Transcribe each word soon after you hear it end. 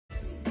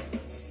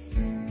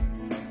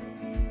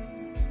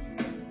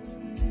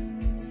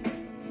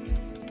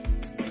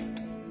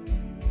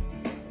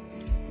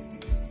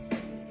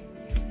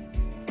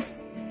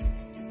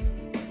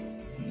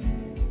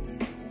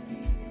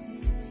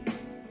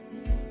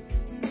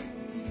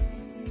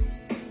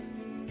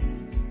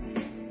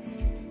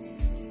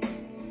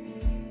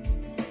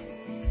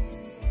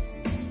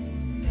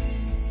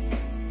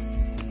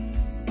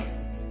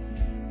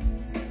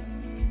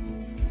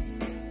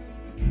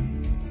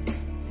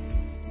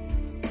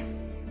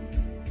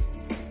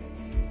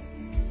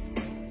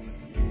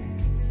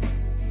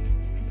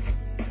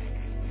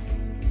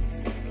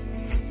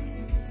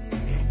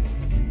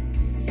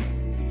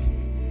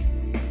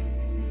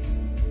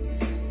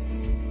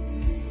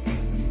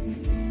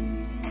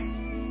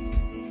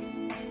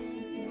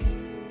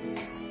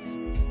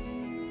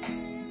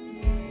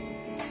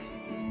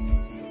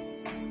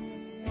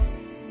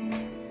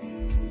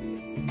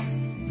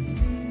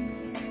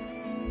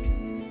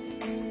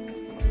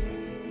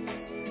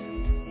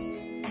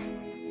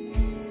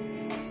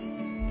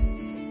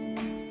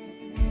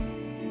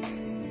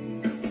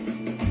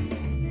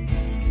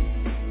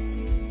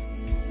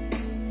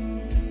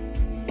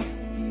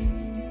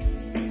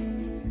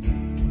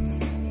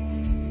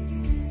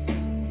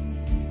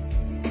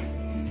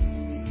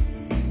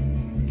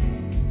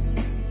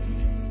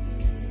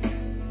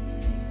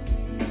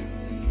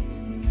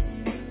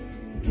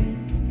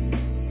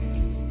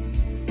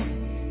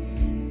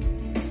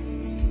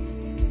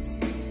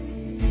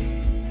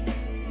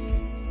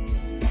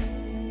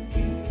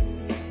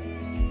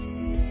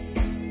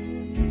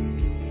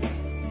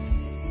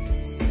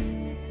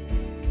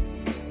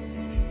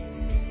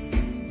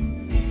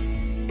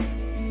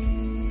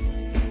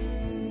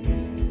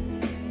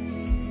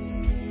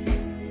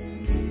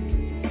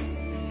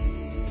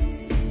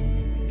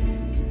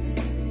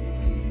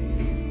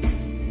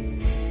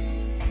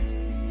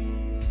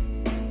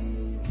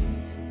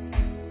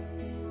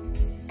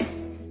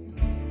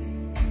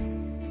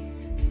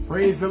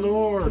Praise the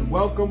Lord.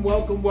 Welcome,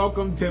 welcome,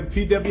 welcome to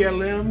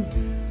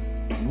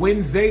PWLM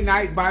Wednesday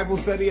night Bible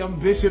study. I'm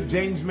Bishop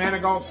James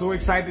Manigault. So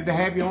excited to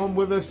have you on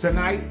with us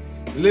tonight.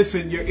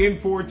 Listen, you're in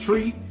for a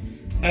treat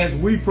as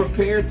we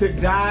prepare to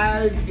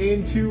dive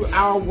into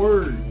our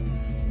word.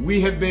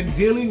 We have been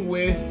dealing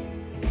with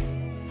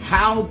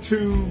how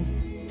to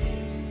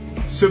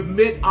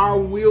submit our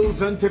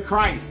wills unto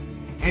Christ.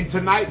 And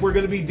tonight we're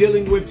going to be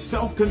dealing with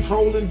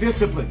self-control and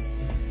discipline.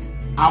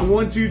 I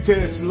want you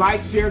to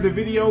like, share the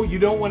video. You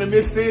don't want to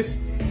miss this.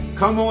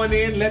 Come on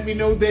in. Let me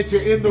know that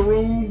you're in the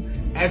room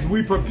as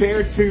we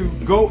prepare to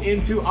go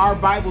into our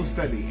Bible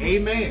study.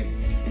 Amen.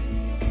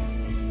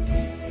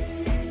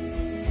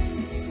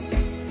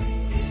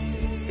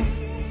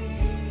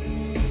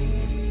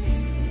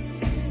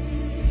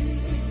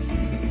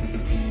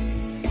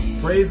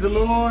 Praise the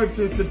Lord,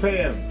 Sister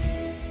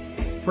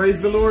Pam.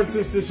 Praise the Lord,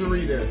 Sister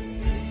Sharita.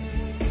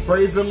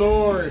 Praise the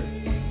Lord.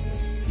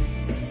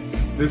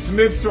 The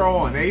Smiths are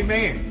on.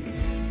 Amen.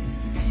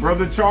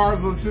 Brother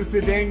Charles and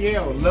Sister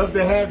Danielle, love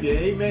to have you.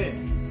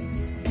 Amen.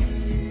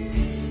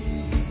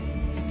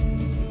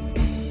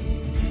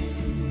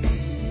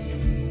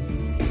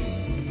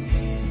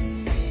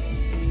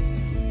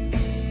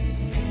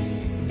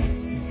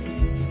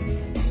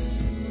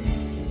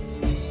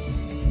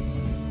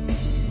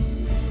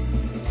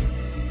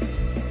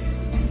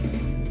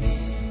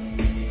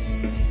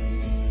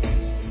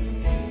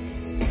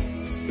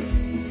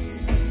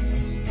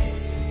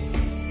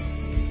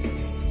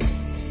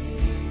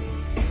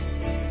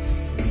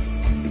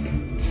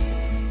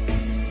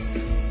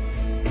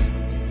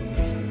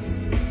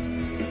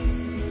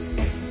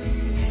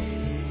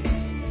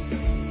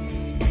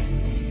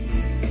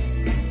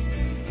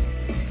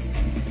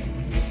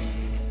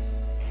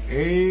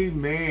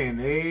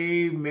 Amen,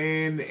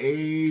 amen,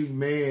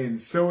 amen.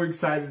 So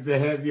excited to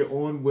have you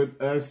on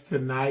with us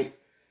tonight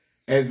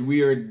as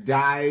we are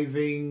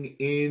diving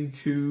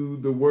into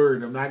the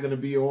Word. I'm not going to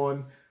be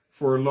on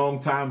for a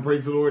long time.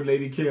 Praise the Lord,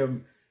 Lady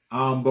Kim.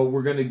 But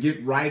we're going to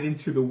get right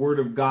into the Word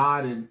of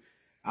God. And,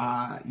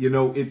 you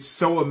know, it's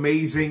so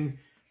amazing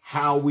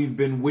how we've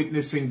been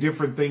witnessing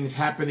different things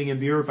happening in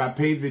the earth. I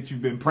pray that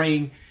you've been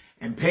praying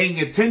and paying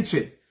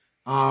attention.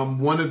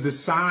 One of the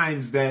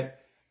signs that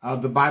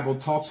the Bible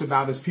talks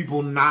about is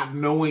people not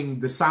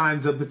knowing the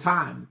signs of the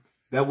time.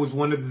 That was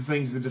one of the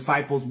things the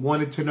disciples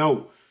wanted to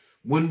know.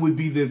 When would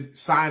be the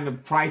sign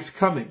of Christ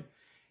coming?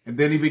 And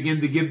then he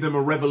began to give them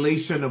a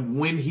revelation of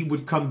when he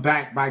would come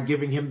back by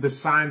giving him the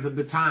signs of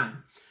the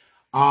time.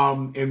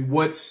 And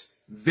what's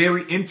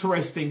very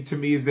interesting to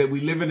me is that we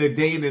live in a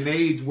day and an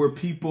age where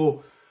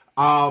people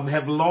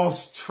have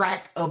lost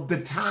track of the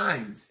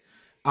times.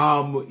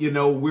 You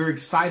know, we're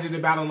excited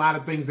about a lot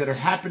of things that are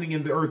happening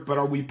in the earth, but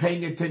are we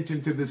paying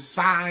attention to the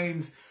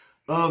signs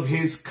of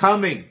his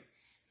coming?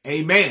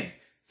 Amen.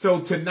 So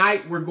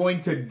tonight we're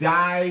going to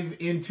dive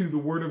into the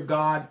Word of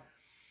God.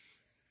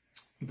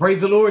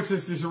 Praise the Lord,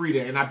 Sister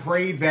Sharita. And I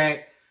pray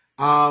that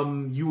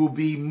you will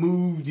be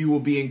moved, you will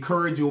be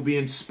encouraged, you will be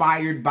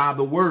inspired by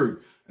the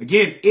Word.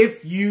 Again,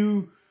 if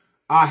you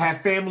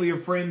have family or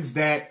friends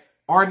that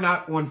are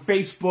not on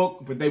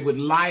Facebook, but they would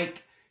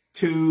like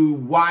to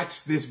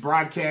watch this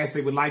broadcast,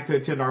 they would like to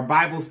attend our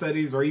Bible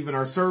studies or even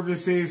our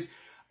services,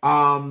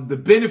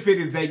 the benefit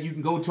is that you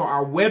can go to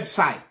our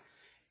website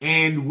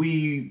and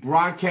we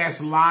broadcast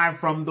live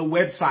from the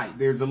website.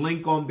 There's a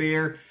link on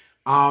there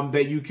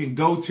that you can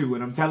go to.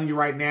 And I'm telling you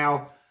right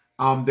now,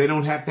 they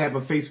don't have to have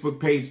a Facebook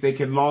page. They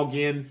can log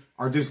in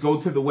or just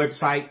go to the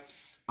website.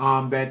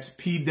 That's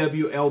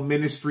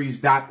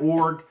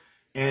pwlministries.org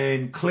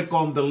and click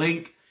on the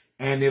link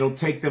and it'll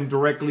take them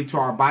directly to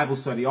our Bible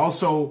study.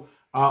 Also,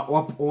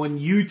 up on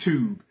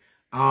YouTube,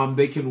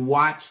 they can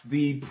watch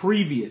the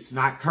previous,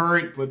 not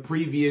current, but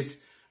previous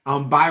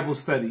Bible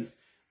studies.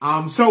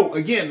 So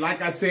again,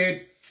 like I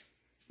said,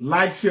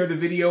 like, share the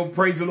video.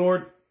 Praise the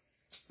Lord.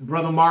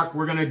 Brother Mark,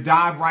 we're going to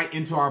dive right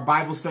into our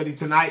Bible study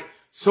tonight.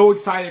 So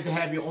excited to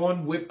have you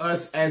on with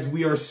us as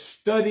we are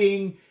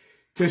studying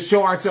to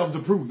show ourselves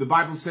approved. The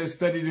Bible says,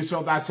 study to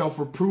show thyself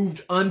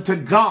approved unto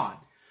God.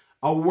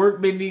 A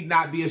workman need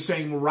not be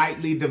ashamed,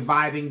 rightly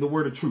dividing the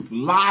word of truth. A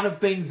lot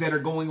of things that are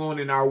going on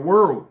in our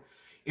world,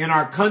 in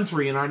our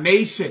country, in our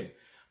nation,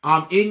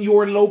 in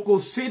your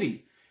local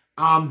city,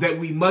 that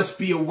we must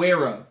be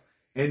aware of.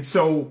 And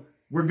so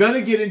we're going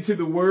to get into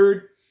the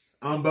word.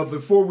 But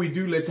before we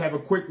do, let's have a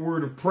quick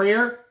word of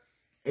prayer.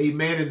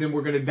 Amen. And then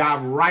we're going to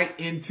dive right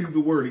into the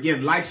word.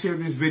 Again, like, share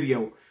this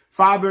video.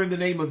 Father, in the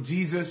name of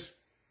Jesus,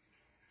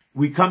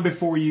 we come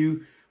before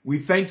you. We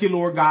thank you,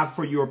 Lord God,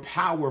 for your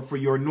power, for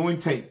your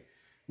anointing.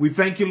 We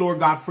thank you, Lord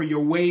God, for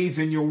your ways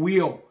and your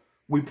will.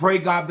 We pray,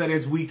 God, that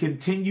as we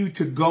continue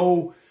to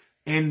go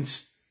in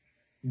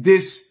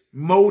this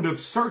mode of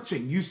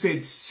searching, you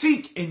said,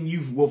 seek and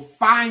you will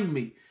find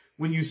me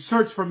when you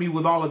search for me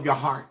with all of your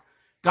heart.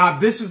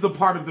 God, this is the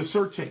part of the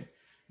searching.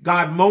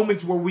 God,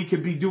 moments where we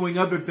could be doing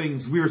other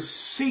things. We're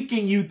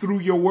seeking you through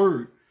your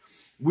word.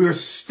 We're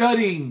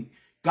studying,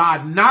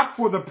 God, not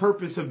for the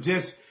purpose of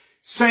just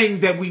saying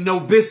that we know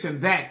this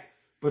and that,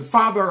 but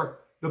Father,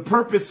 the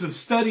purpose of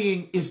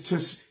studying is to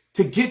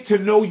to get to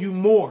know you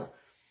more.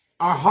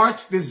 Our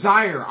heart's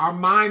desire, our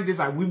mind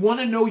desire. We want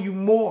to know you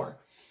more.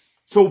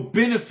 So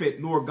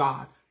benefit, Lord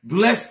God.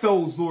 Bless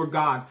those, Lord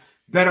God,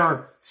 that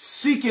are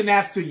seeking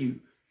after you.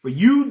 For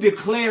you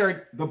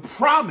declared the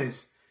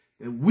promise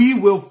that we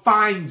will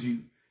find you.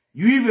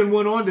 You even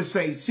went on to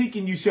say,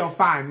 seeking you shall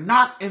find,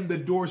 knock and the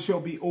door shall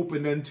be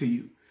opened unto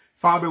you.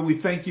 Father, we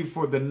thank you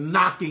for the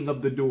knocking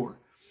of the door,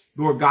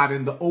 Lord God,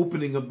 and the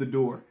opening of the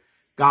door.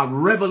 God,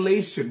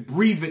 revelation,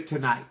 breathe it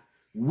tonight.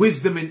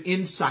 Wisdom and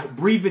insight,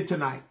 breathe it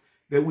tonight,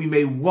 that we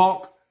may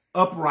walk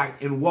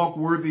upright and walk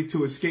worthy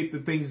to escape the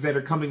things that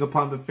are coming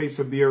upon the face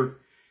of the earth.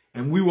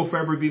 And we will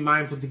forever be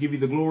mindful to give you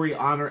the glory,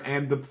 honor,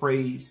 and the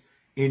praise.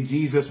 In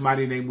Jesus'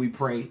 mighty name we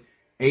pray.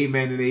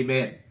 Amen and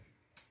amen.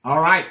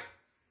 All right.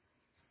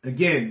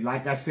 Again,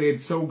 like I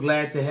said, so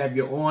glad to have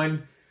you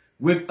on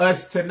with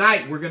us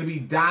tonight. We're going to be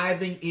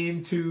diving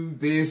into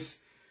this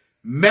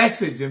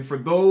message. And for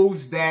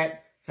those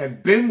that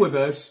have been with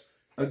us,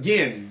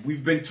 again,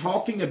 we've been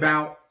talking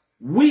about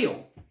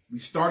will. We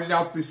started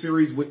out this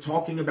series with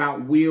talking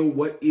about will.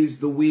 What is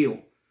the will?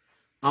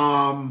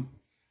 And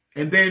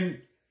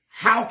then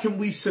how can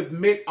we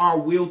submit our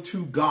will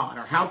to God?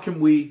 Or how can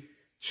we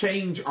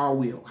change our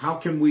will? How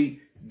can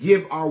we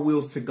give our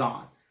wills to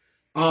God?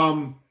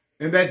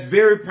 And that's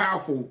very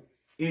powerful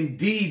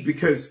indeed,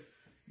 because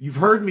you've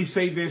heard me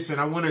say this, and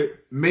I want to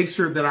make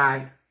sure that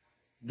I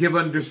give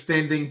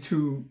understanding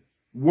to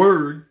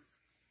word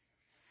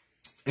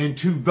and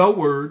to the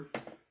word.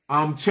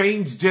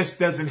 Change just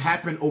doesn't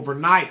happen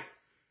overnight,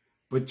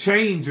 but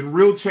change and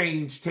real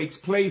change takes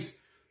place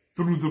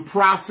through the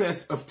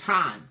process of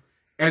time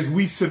as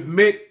we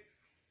submit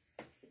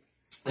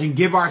and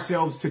give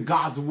ourselves to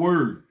God's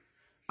word.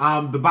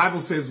 The Bible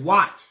says,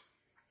 watch,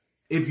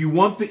 if you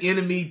want the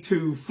enemy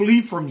to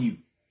flee from you,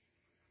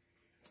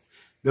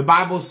 the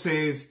Bible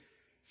says,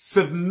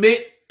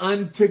 submit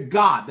unto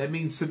God. That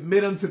means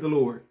submit unto the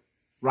Lord,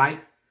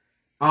 right?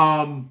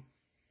 Come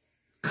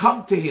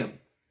to him.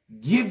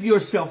 Give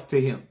yourself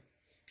to him.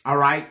 All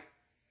right.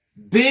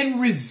 Then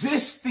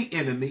resist the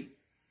enemy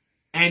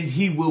and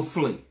he will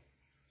flee.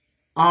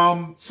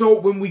 So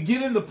when we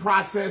get in the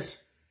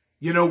process,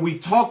 you know, we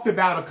talked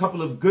about a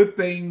couple of good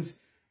things.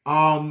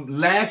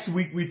 Last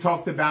week we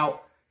talked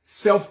about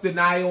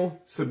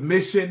self-denial,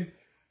 submission,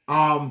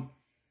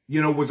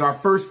 was our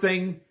first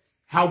thing,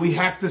 how we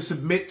have to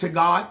submit to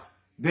God.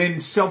 Then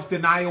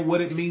self-denial,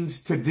 what it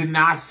means to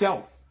deny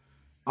self.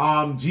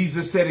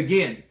 Jesus said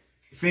again,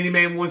 if any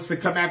man wants to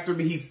come after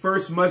me, he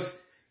first must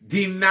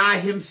deny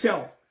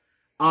himself.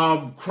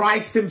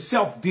 Christ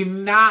himself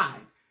denied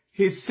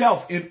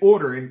himself in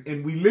order.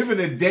 And we live in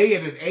a day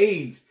and an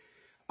age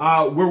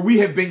where we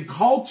have been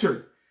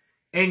cultured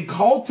and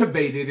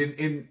cultivated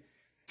and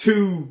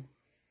to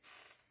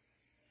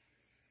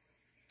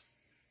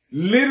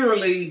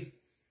literally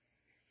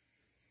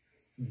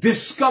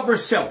discover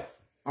self.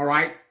 All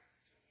right.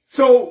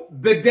 So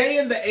the day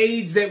and the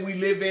age that we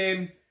live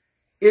in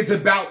is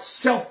about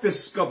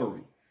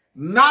self-discovery,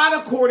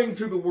 not according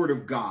to the word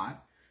of God,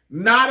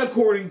 not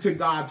according to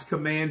God's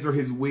commands or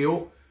his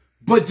will,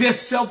 but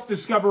just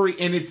self-discovery.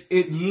 And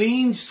it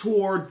leans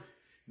toward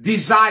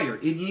desire.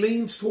 It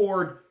leans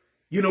toward,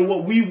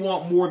 what we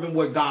want more than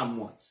what God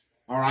wants.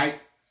 All right.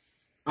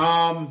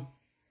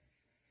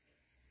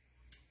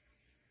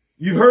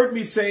 You've heard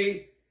me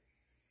say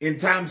in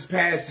times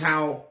past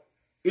how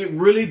it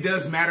really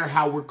does matter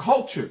how we're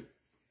cultured.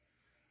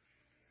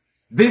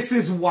 This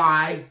is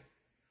why,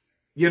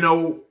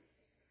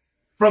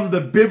 from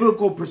the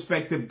biblical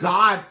perspective,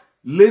 God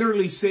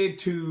literally said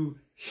to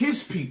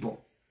his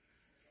people,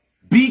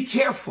 be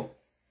careful.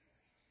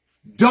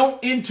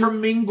 Don't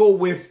intermingle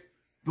with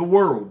the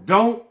world.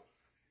 Don't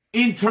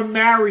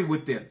intermarry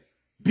with them.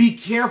 Be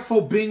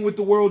careful being with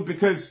the world,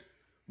 because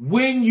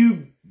when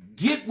you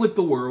get with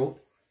the world,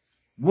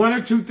 one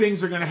or two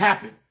things are going to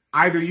happen.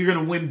 Either you're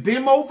going to win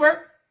them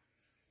over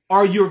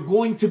or you're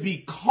going to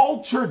be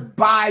cultured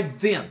by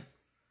them.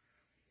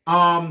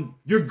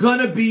 You're going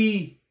to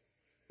be,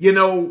 they're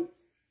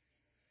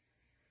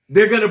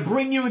going to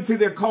bring you into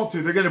their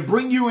culture. They're going to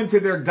bring you into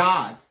their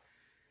gods.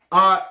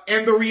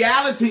 And the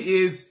reality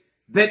is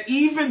that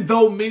even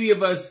though many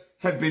of us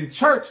have been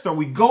churched or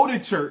we go to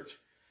church,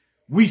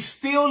 we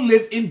still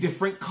live in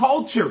different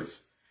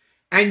cultures.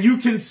 And you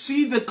can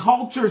see the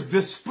cultures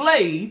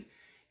displayed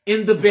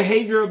in the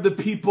behavior of the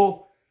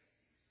people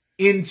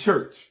in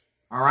church.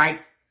 All right.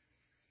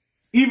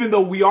 Even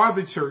though we are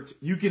the church,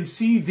 you can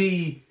see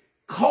the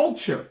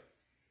culture.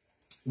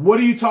 What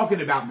are you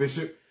talking about,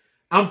 Bishop?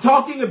 I'm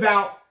talking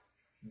about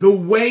the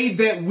way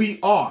that we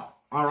are.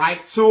 All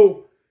right.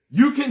 So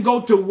you can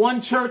go to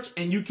one church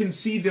and you can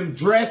see them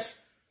dress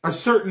a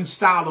certain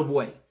style of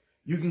way.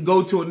 You can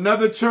go to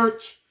another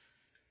church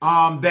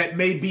that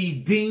may be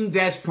deemed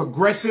as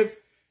progressive,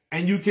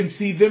 and you can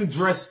see them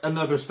dress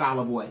another style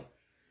of way.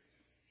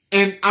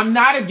 And I'm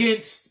not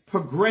against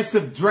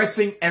progressive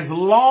dressing as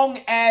long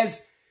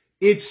as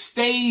it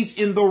stays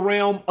in the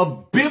realm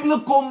of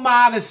biblical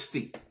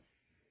modesty,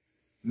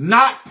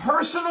 not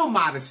personal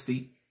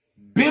modesty,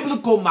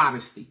 biblical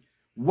modesty.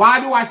 Why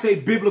do I say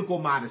biblical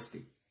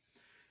modesty?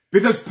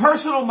 Because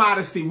personal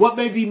modesty, what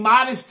may be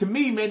modest to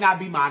me may not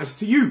be modest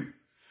to you.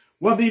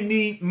 What may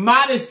be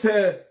modest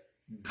to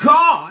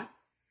God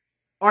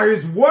or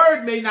his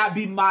word may not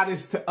be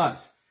modest to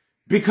us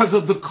because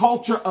of the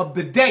culture of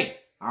the day.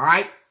 All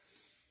right.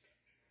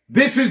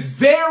 This is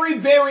very,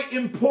 very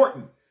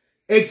important,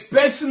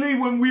 especially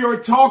when we are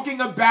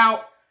talking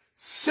about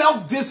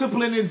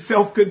self-discipline and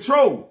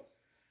self-control.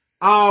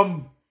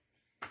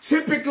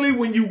 Typically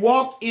when you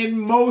walk in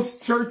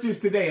most churches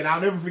today, and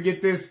I'll never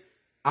forget this,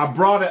 I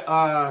brought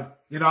I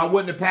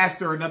wasn't a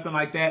pastor or nothing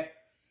like that.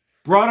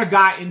 Brought a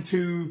guy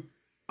into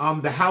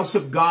the house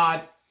of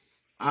God.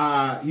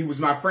 He was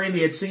my friend.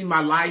 He had seen my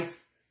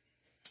life,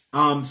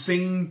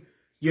 seen,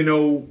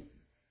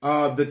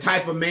 the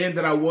type of man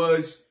that I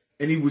was,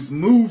 and he was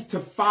moved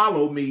to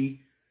follow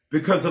me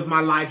because of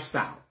my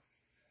lifestyle.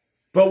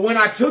 But when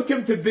I took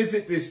him to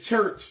visit this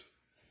church,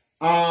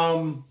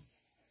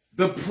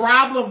 the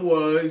problem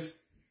was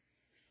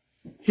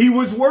he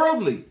was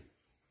worldly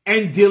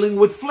and dealing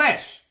with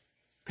flesh.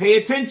 Pay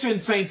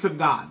attention, saints of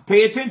God.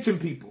 Pay attention,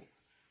 people.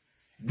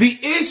 The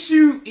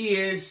issue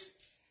is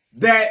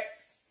that,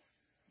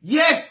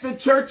 yes, the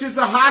church is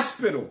a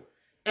hospital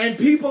and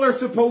people are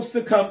supposed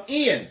to come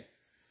in.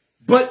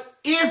 But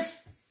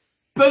if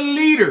the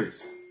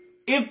leaders,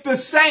 if the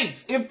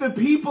saints, if the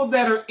people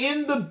that are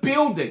in the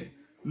building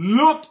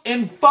look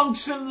and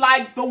function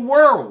like the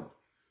world,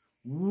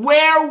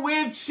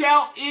 wherewith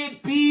shall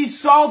it be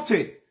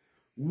salted?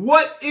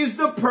 What is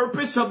the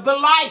purpose of the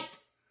light?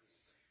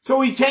 So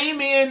he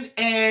came in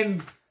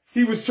and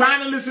he was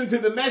trying to listen to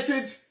the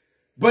message.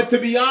 But to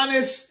be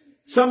honest,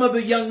 some of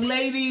the young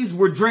ladies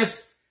were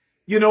dressed,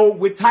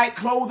 with tight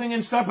clothing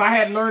and stuff. I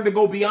had learned to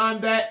go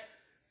beyond that,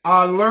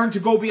 learned to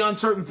go beyond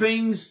certain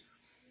things.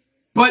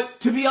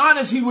 But to be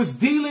honest, he was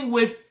dealing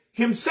with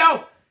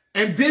himself.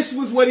 And this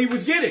was what he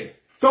was getting.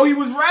 So he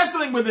was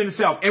wrestling with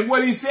himself. And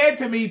what he said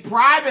to me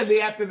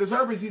privately after the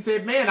service, he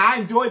said, man, I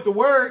enjoyed the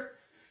word.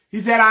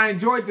 He said, I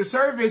enjoyed the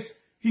service.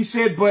 He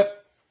said,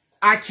 but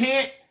I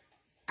can't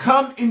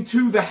come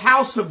into the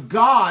house of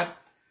God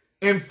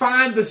and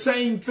find the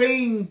same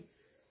thing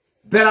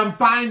that I'm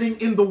finding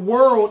in the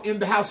world in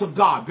the house of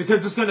God,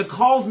 because it's going to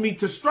cause me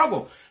to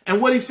struggle. And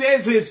what he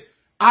says is,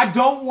 I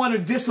don't want to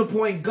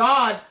disappoint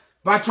God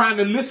by trying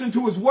to listen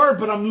to his word,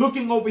 but I'm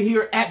looking over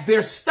here at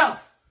their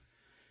stuff.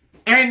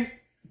 And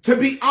to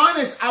be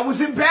honest, I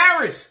was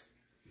embarrassed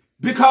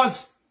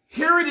because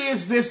here it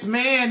is, this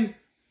man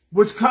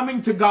was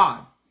coming to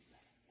God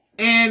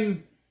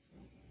and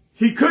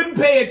he couldn't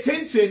pay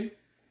attention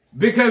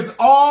because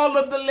all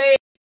of the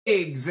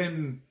legs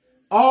and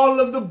all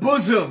of the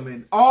bosom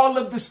and all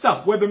of the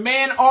stuff, whether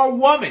man or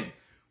woman,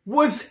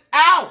 was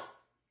out.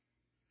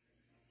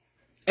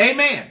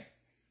 Amen.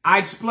 I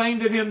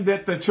explained to him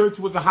that the church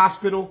was a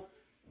hospital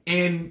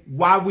and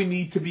why we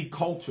need to be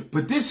cultured.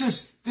 But this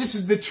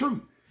is the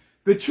truth.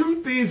 The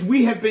truth is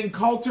we have been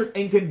cultured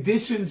and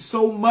conditioned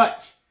so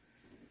much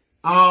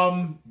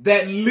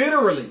that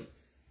literally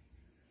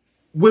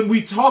when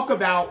we talk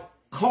about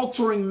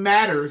culturing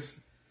matters,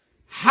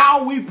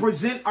 how we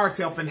present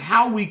ourselves and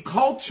how we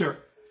culture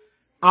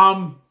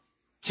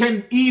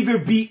can either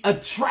be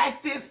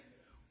attractive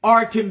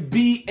or it can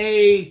be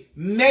a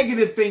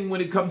negative thing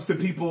when it comes to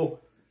people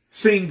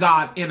seeing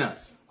God in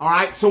us. All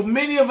right. So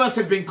many of us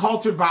have been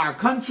cultured by our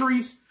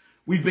countries.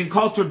 We've been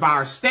cultured by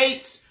our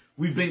states.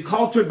 We've been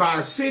cultured by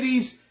our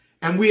cities,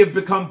 and we have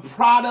become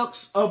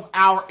products of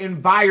our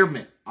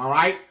environment. All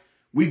right.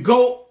 We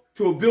go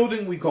to a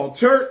building we call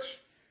church,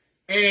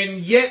 and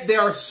yet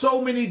there are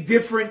so many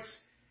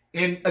differences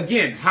in,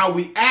 again, how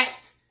we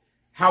act,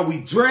 how we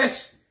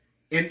dress,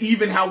 and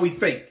even how we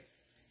think.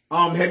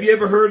 Have you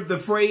ever heard the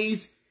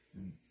phrase,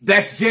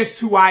 that's just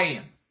who I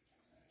am?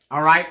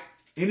 All right.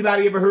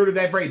 Anybody ever heard of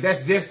that phrase?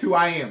 That's just who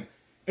I am.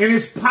 And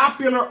it's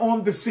popular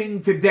on the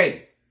scene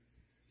today.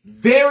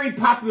 Very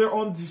popular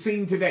on the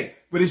scene today.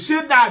 But it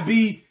should not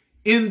be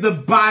in the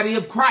body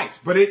of Christ.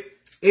 But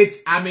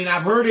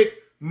I've heard it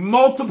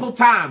multiple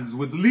times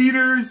with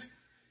leaders,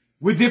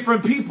 with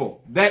different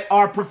people that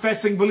are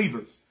professing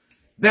believers.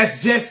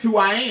 That's just who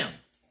I am.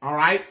 All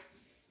right.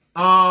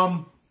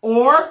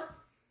 Or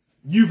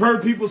you've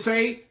heard people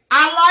say,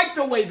 I like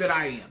the way that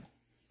I am.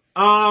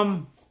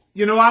 I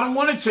don't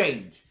want to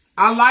change.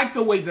 I like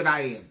the way that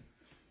I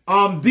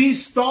am.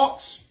 These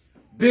thoughts,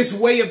 this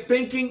way of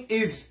thinking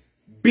is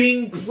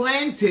being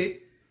planted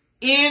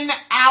in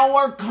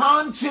our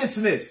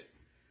consciousness.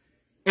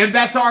 And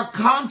that's our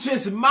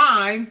conscious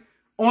mind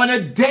on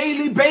a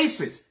daily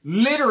basis.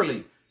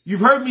 Literally,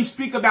 you've heard me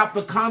speak about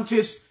the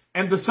conscious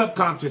and the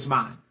subconscious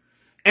mind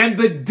and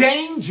the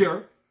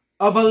danger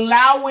of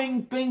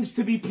allowing things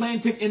to be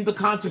planted in the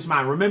conscious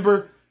mind.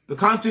 Remember, the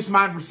conscious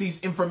mind receives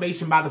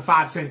information by the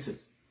 5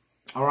 senses.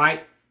 All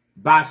right.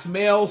 By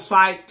smell,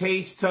 sight,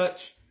 taste,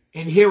 touch,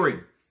 and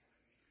hearing.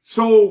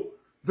 So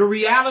the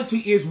reality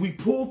is we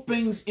pull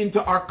things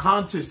into our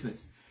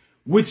consciousness,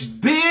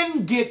 which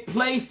then get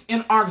placed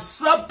in our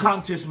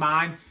subconscious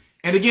mind.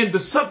 And again,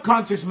 the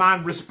subconscious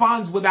mind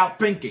responds without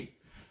thinking.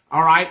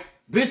 All right.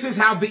 This is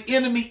how the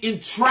enemy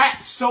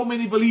entraps so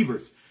many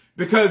believers,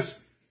 because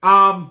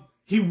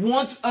he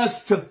wants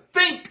us to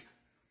think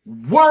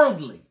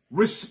worldly,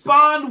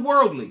 respond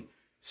worldly,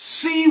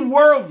 see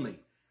worldly,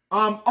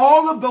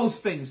 all of those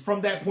things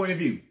from that point of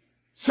view.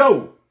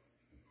 So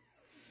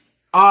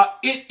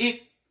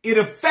it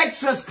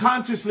affects us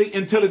consciously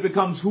until it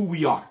becomes who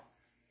we are.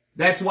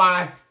 That's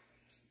why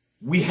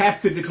we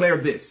have to declare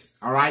this,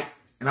 all right?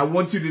 And I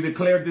want you to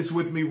declare this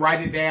with me.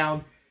 Write it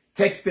down,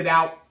 text it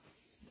out,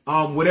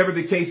 whatever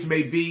the case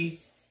may be.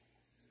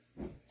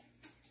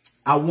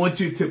 I want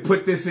you to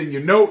put this in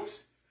your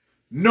notes.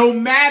 No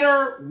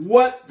matter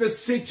what the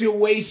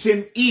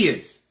situation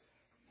is,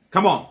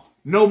 come on,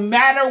 no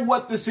matter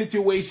what the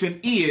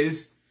situation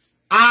is,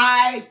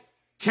 I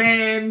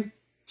can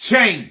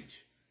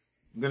change.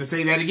 I'm going to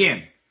say that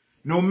again.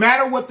 No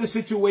matter what the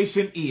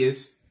situation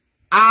is,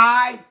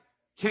 I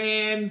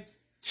can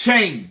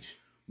change.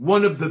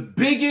 One of the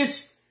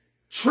biggest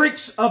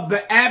tricks of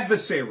the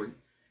adversary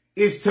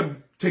is to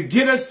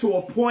get us to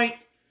a point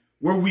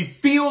where we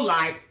feel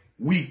like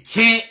we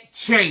can't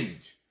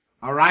change.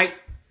 All right?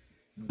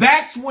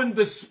 That's when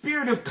the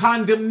spirit of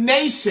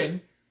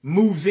condemnation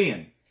moves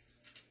in.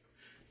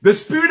 The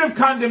spirit of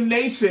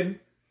condemnation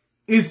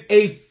is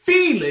a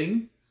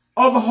feeling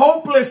of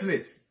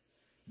hopelessness.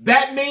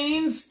 That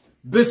means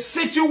the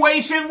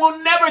situation will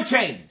never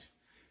change.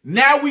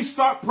 Now we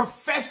start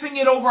professing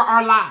it over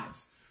our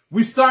lives.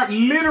 We start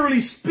literally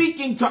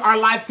speaking to our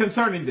life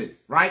concerning this,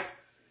 right?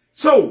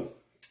 So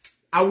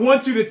I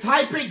want you to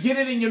type it, get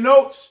it in your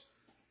notes.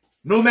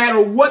 No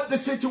matter what the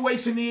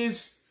situation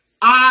is,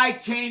 I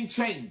can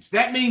change.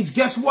 That means,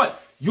 guess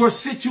what? Your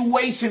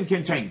situation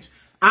can change.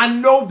 I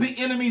know the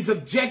enemy's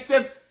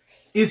objective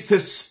is to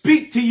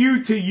speak to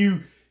you till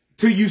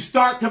you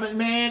start coming,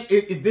 man,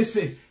 this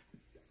is,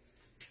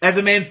 as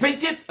a man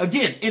thinketh,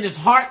 again, in his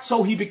heart,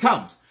 so he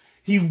becomes.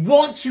 He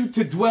wants you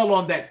to dwell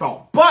on that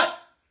thought. But,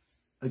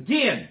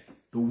 again,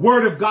 the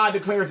word of God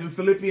declares in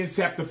Philippians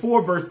chapter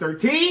 4, verse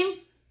 13.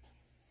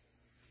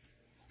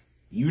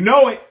 You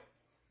know it.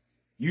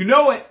 You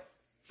know it.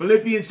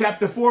 Philippians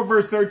chapter 4,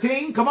 verse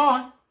 13. Come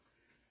on.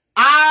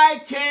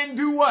 I can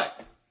do what?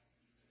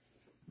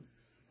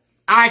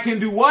 I can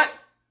do what?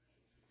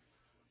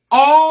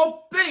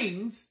 All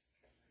things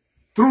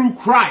through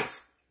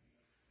Christ.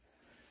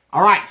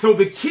 All right. So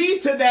the key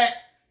to that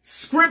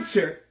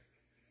scripture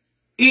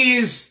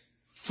is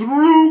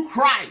through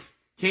Christ.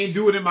 Can't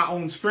do it in my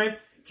own strength.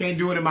 Can't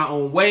do it in my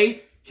own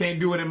way. Can't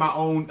do it in my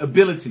own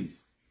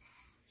abilities.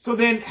 So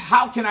then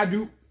how can I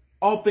do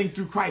all things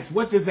through Christ?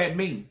 What does that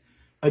mean?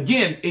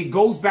 Again, it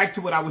goes back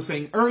to what I was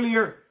saying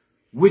earlier,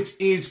 which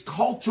is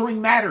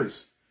culturing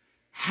matters.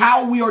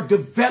 How we are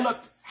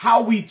developed,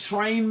 how we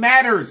train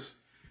matters.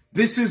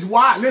 This is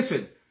why,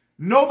 listen,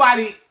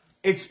 nobody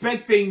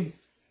expecting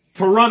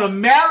to run a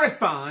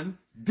marathon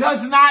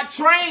does not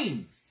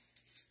train.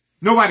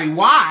 Nobody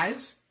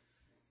wise.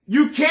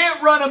 You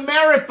can't run a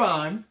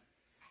marathon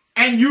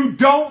and you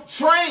don't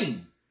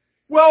train.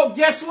 Well,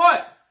 guess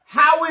what?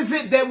 How is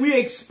it that we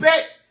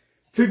expect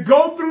to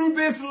go through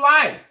this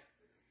life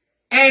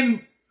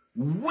and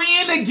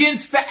win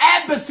against the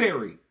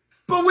adversary,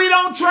 but we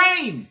don't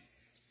train?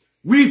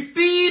 We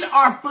feed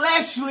our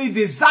fleshly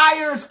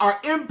desires, our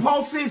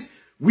impulses.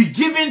 We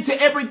give in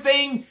to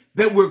everything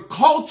that we're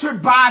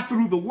cultured by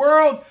through the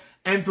world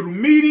and through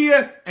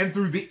media and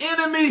through the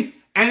enemy.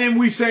 And then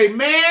we say,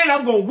 man,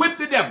 I'm going to whip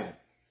the devil.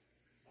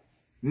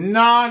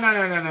 No.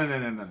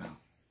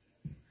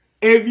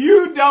 If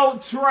you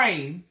don't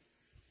train,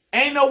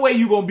 ain't no way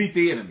you're going to beat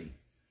the enemy.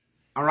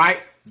 All right.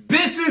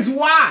 This is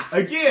why,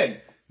 again,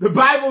 the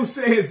Bible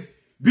says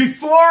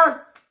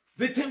before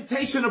the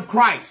temptation of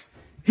Christ,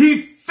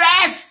 he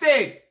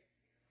fasted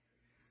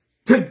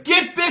to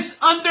get this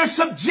under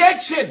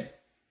subjection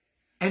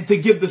and to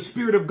give the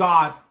Spirit of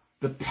God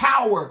the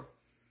power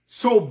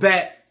so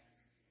that,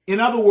 in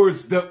other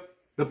words, the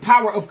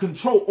power of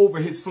control over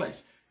his flesh.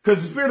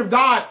 Because the Spirit of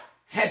God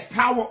has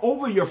power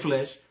over your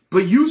flesh,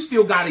 but you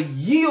still got to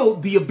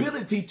yield the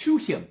ability to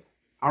him.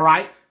 All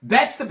right.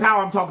 That's the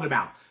power I'm talking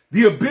about.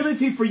 The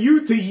ability for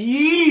you to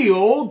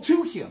yield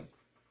to him.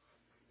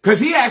 Because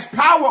he has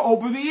power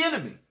over the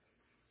enemy.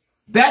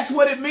 That's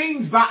what it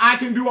means by I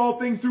can do all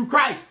things through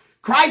Christ.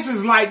 Christ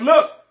is like,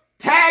 look,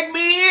 tag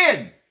me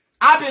in.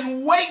 I've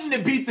been waiting to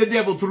beat the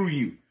devil through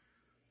you.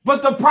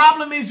 But the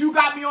problem is you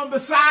got me on the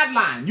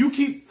sideline. You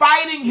keep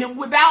fighting him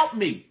without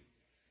me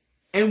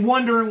and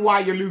wondering why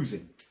you're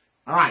losing.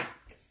 All right.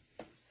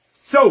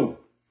 So,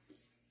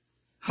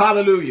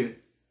 hallelujah.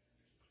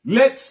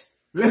 Let's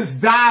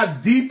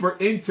dive deeper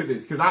into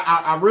this because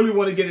I really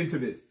want to get into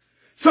this.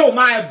 So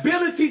my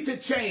ability to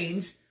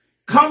change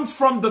comes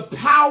from the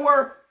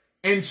power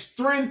and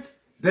strength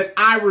that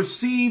I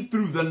receive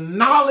through the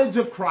knowledge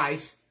of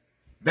Christ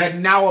that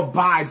now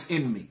abides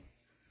in me.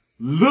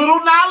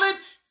 Little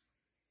knowledge,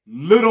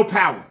 little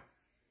power.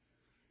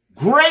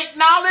 Great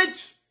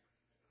knowledge,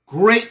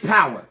 great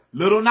power.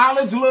 Little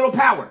knowledge, little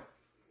power.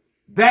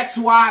 That's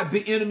why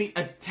the enemy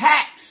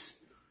attacks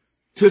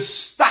to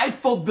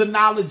stifle the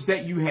knowledge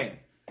that you have.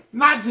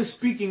 not just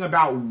speaking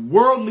about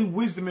worldly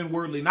wisdom and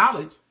worldly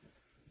knowledge,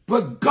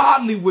 but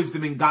godly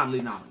wisdom and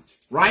godly knowledge,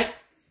 right?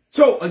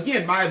 So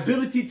again, my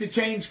ability to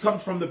change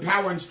comes from the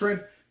power and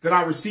strength that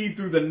I receive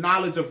through the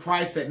knowledge of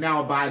Christ that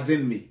now abides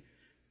in me.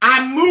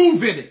 I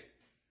move in it,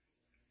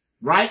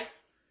 right?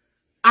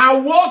 I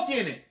walk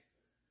in it.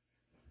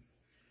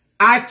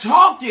 I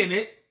talk in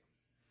it,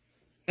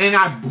 and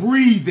I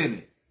breathe in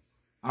it.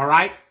 All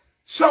right.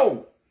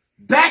 So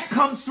that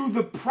comes through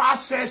the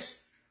process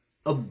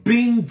of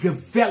being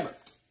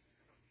developed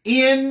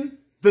in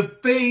the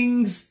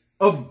things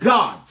of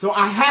God. So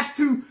I have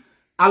to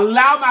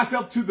allow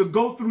myself to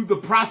go through the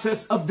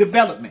process of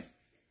development.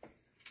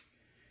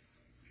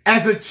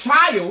 As a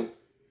child,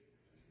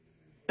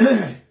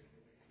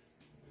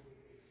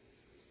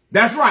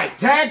 that's right.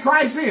 Tag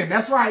Christ in.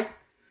 That's right.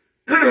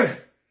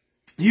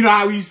 You know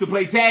how we used to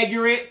play tag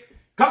you're it?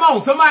 Come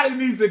on, somebody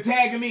needs to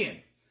tag him in.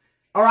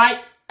 All right.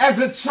 As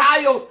a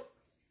child,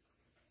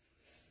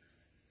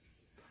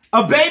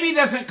 a baby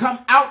doesn't come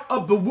out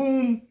of the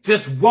womb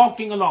just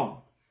walking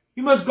along.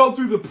 He must go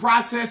through the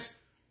process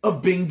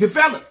of being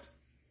developed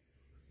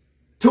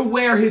to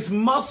where his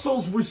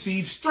muscles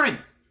receive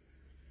strength.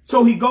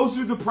 So he goes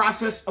through the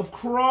process of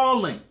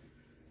crawling,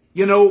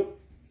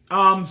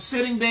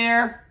 sitting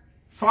there,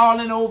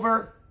 falling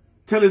over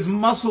till his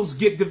muscles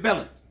get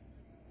developed.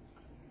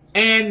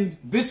 And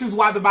this is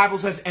why the Bible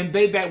says, and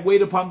they that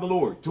wait upon the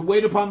Lord. To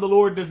wait upon the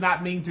Lord does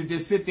not mean to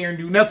just sit there and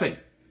do nothing.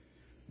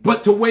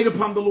 But to wait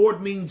upon the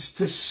Lord means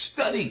to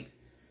study,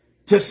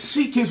 to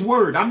seek his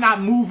word. I'm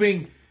not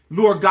moving,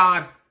 Lord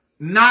God,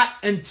 not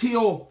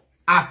until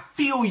I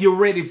feel you're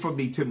ready for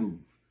me to move.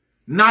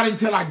 Not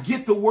until I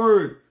get the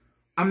word.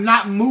 I'm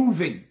not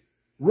moving.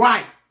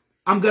 Right.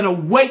 I'm going to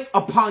wait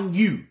upon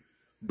you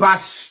by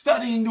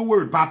studying the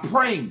word, by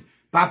praying,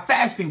 by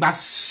fasting, by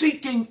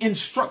seeking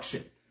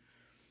instruction.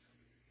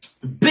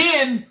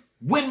 Then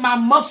when my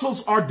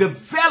muscles are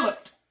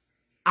developed,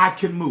 I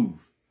can move.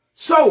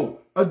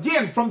 So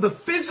again, from the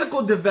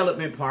physical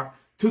development part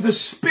to the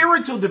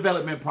spiritual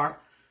development part,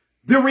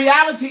 the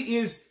reality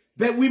is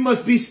that we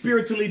must be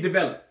spiritually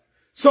developed.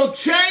 So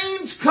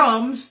change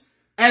comes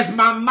as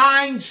my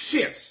mind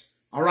shifts.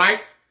 All right.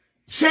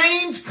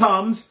 Change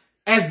comes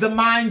as the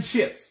mind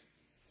shifts.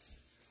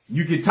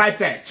 You can type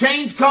that.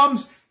 Change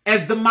comes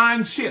as the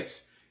mind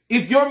shifts.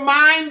 If your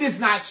mind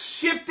is not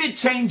shifted,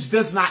 change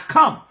does not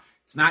come.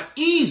 It's not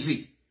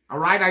easy. All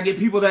right. I get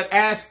people that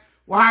ask,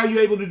 well, how are you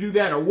able to do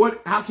that? Or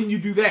how can you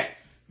do that?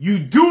 You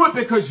do it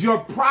because your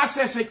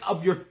processing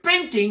of your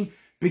thinking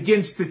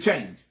begins to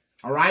change.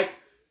 All right.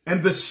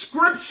 And the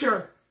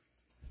scripture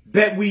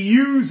that we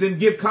use and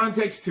give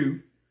context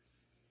to,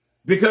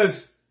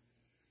 because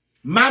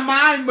my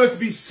mind must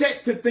be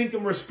set to think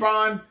and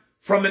respond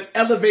from an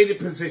elevated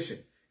position.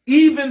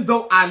 Even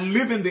though I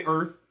live in the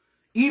earth,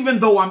 even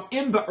though I'm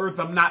in the earth,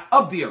 I'm not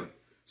of the earth.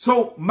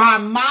 So my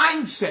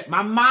mindset,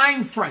 my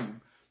mind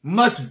frame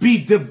must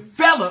be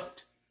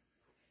developed.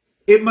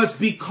 It must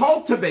be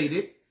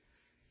cultivated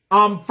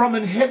from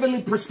a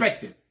heavenly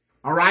perspective.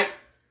 All right.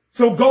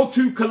 So go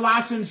to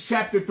Colossians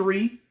chapter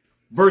 3,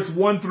 verse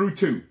 1 through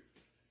 2.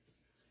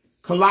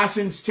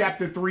 Colossians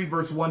chapter 3,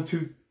 verse 1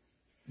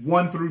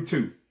 through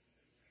 2.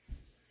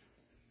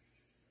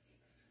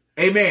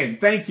 Amen.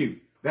 Thank you.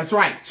 That's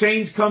right.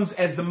 Change comes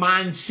as the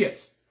mind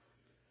shifts.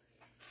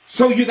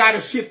 So you got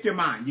to shift your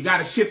mind. You got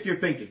to shift your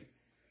thinking.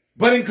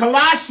 But in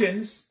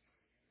Colossians,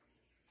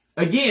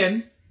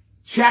 again,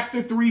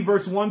 chapter 3,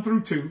 verse 1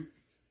 through 2,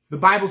 the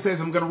Bible says,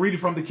 I'm going to read it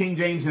from the King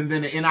James and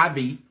then the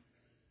NIV.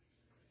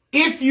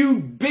 If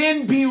you've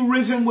been be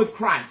risen with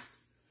Christ,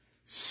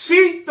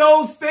 seek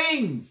those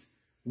things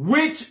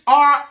which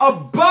are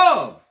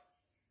above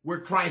where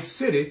Christ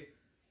sitteth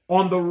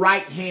on the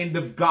right hand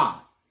of God.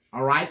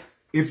 All right.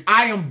 If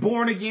I am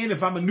born again,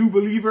 if I'm a new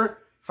believer,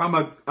 if I'm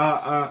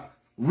a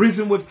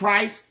risen with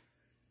Christ,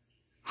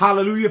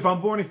 hallelujah, if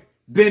I'm born again,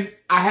 then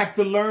I have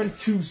to learn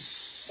to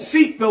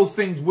seek those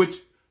things which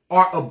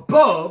are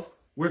above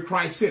where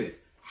Christ sitteth.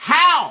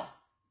 How?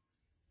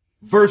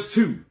 Verse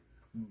 2.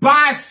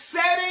 By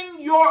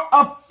setting your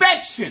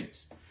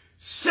affections,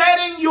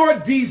 setting your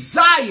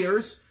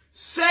desires,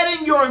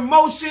 setting your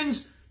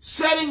emotions,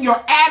 setting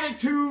your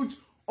attitudes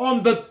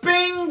on the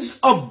things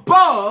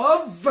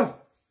above,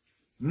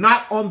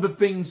 not on the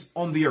things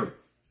on the earth.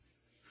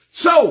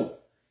 So,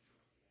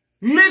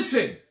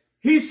 listen,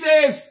 he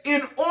says,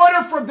 in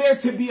order for there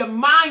to be a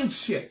mind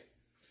shift,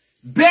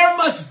 there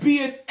must be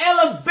an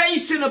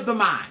elevation of the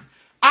mind.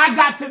 I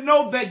got to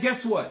know that,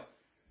 guess what?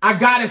 I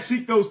got to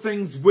seek those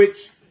things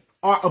which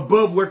are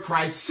above where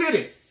Christ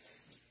sitteth.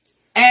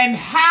 And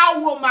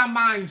how will my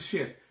mind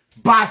shift?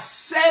 By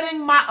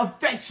setting my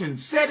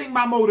affections, setting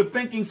my mode of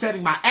thinking,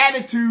 setting my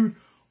attitude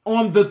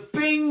on the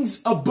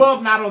things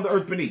above, not on the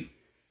earth beneath.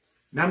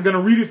 Now I'm going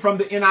to read it from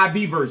the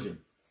NIV version.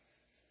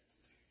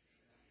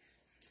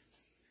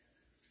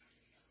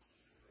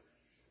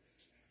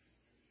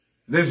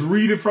 Let's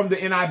read it from the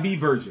NIV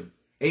version.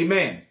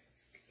 Amen.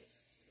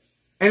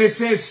 And it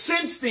says,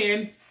 since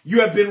then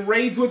you have been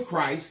raised with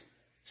Christ,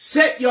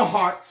 set your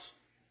hearts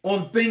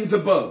on things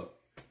above.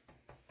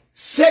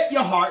 Set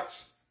your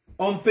hearts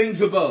on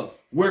things above,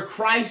 where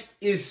Christ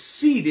is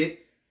seated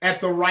at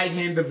the right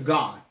hand of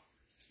God.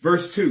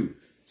 Verse 2.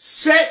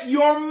 Set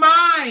your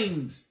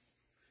minds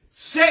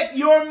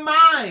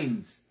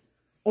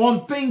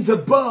on things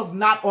above,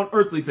 not on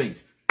earthly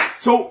things.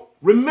 So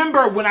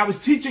remember when I was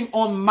teaching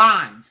on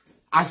minds,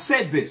 I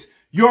said this.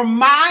 Your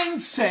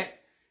mindset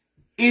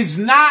is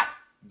not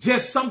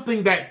just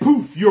something that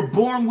poof, you're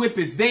born with,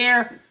 is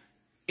there,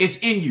 it's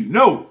in you.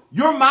 No,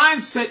 your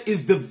mindset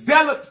is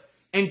developed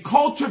and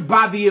cultured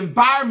by the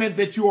environment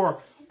that you are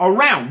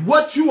around.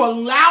 What you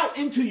allow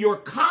into your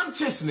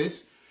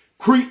consciousness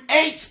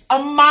creates a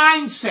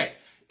mindset.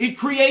 It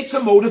creates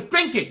a mode of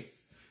thinking.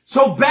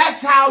 So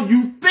that's how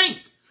you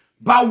think,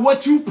 by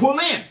what you pull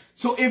in.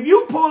 So if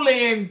you pull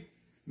in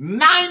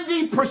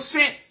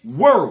 90%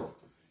 world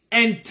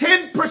and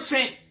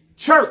 10%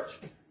 church,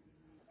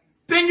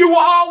 then you will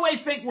always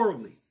think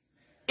worldly.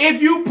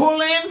 If you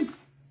pull in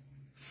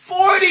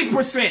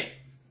 40%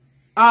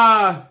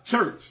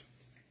 church,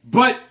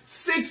 but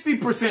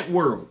 60%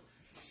 world,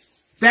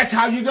 that's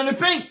how you're going to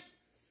think.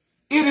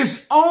 It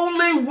is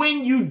only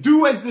when you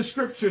do as the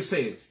scripture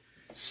says,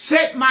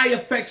 set my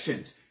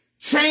affections,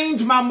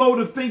 change my mode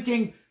of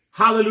thinking,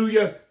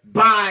 hallelujah,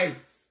 by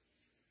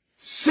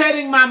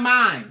setting my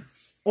mind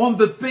on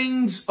the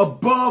things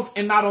above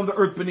and not on the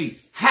earth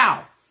beneath.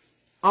 How?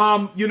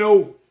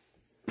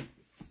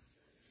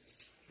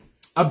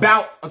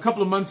 About a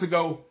couple of months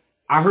ago,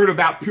 I heard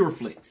about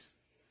PureFlix.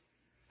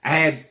 I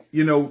had,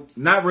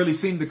 not really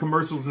seen the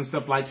commercials and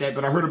stuff like that,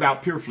 but I heard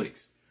about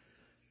PureFlix.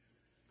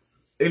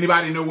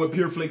 Anybody know what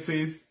PureFlix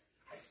is?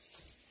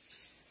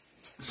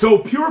 So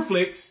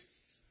PureFlix,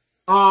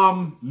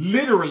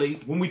 literally,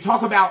 when we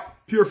talk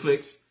about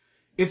PureFlix,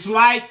 it's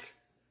like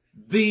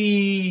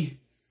the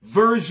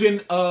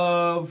version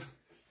of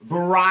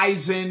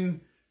Verizon,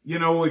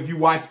 if you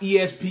watch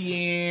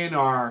ESPN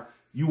or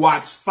you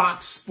watch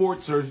Fox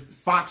Sports or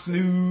Fox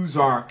News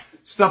or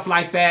stuff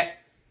like that.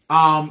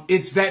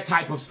 It's that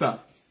type of stuff.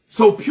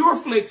 So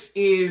PureFlix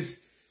is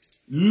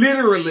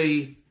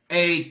literally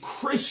a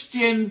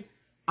Christian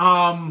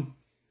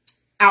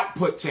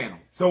output channel.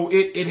 So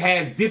it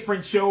has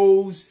different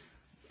shows,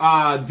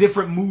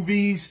 different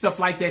movies, stuff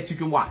like that you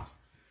can watch.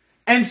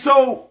 And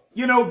so,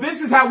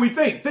 this is how we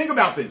think. Think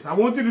about this. I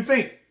want you to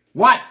think.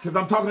 What? Because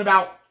I'm talking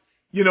about,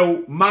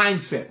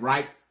 mindset,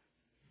 right?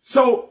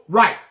 So,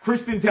 right,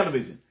 Christian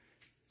television.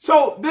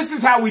 So this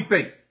is how we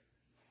think.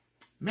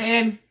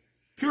 Man,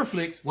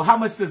 PureFlix, well, how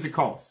much does it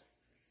cost?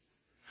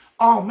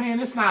 Oh, man,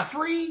 it's not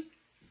free.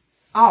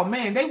 Oh,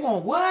 man, they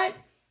want what?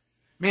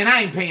 Man,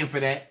 I ain't paying for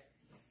that.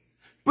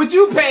 But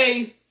you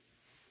pay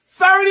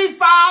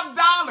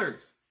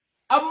 $35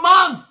 a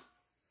month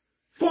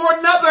for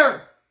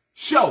another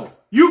show.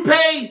 You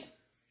pay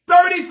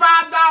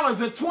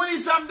 $35 or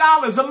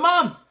 $20-something a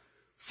month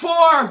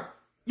for,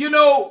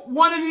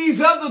 one of these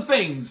other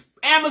things,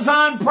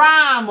 Amazon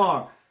Prime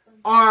or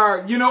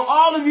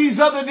all of these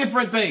other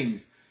different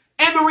things.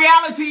 And the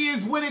reality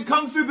is when it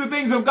comes to the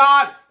things of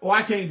God, oh,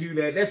 I can't do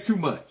that. That's too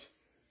much.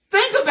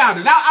 Think about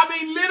it. I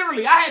mean,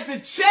 literally, I had to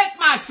check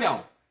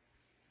myself.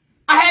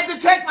 And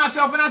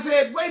I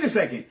said, wait a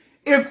second.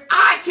 If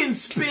I can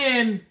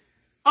spend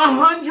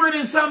 $100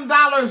 and some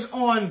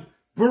on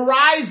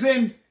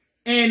Verizon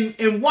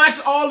and watch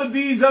all of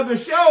these other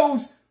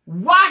shows,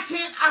 why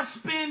can't I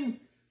spend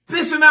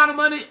this amount of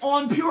money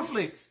on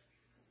PureFlix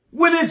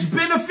when it's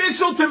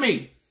beneficial to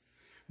me?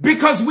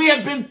 Because we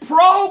have been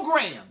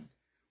programmed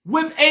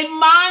with a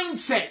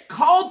mindset,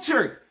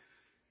 culture.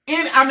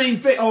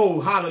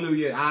 Oh,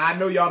 hallelujah. I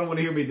know y'all don't want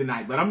to hear me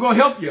tonight, but I'm going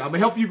to help you. I'm going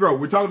to help you grow.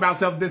 We're talking about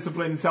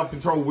self-discipline and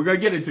self-control. We're going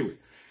to get into it.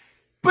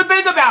 But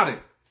think about it.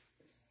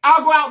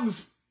 I'll go out and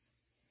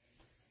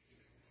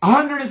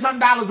 $100 and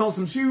some on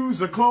some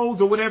shoes or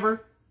clothes or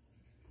whatever,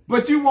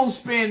 but you won't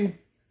spend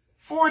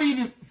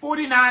 $40 to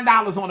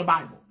 $49 on a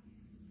Bible.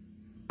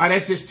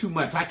 That's just too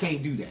much. I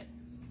can't do that.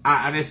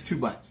 That's too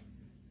much.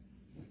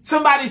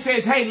 Somebody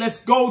says, hey, let's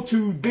go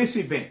to this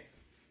event.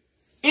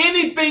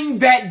 Anything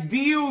that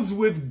deals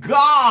with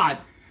God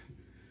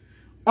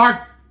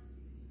or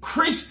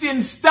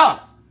Christian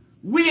stuff,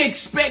 we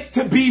expect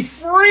to be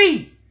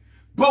free,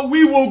 but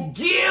we will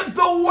give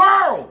the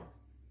world.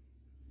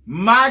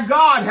 My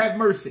God, have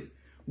mercy.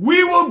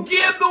 We will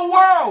give the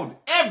world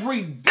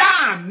every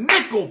dime,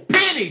 nickel,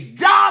 penny,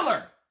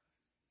 dollar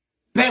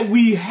that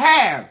we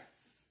have.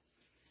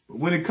 But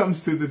when it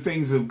comes to the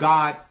things of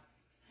God,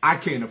 I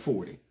can't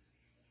afford it.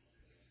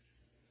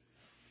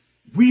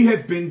 We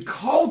have been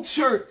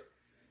cultured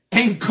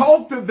and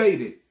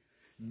cultivated.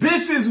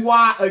 This is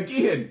why,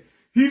 again,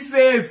 he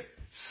says,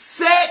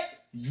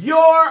 set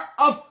your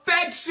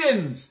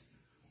affections,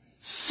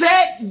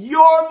 set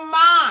your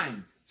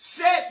mind,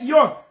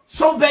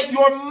 so that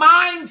your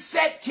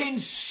mindset can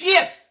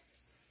shift.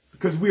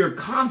 Because we are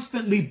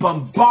constantly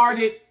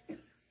bombarded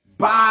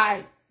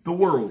by the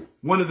world.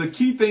 One of the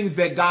key things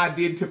that God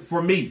did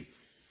for me,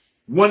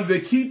 when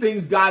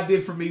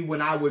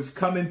I was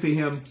coming to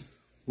him,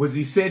 was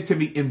he said to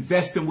me,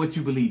 invest in what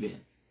you believe in.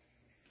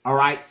 All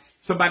right.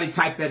 Somebody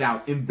type that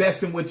out.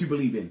 Invest in what you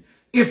believe in.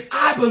 If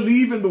I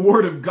believe in the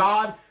word of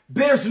God,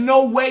 there's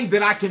no way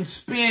that I can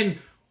spend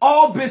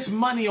all this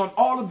money on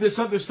all of this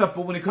other stuff.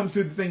 But when it comes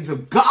to the things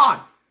of God,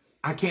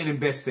 I can't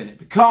invest in it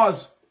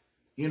because,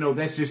 you know,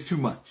 that's just too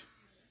much.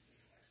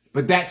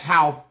 But that's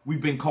how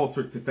we've been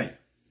cultured to think.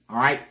 All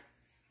right.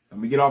 Let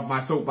me get off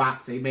my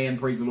soapbox. Amen.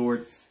 Praise the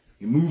Lord.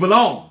 And move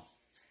along.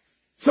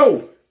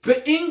 So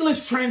the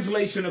English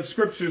translation of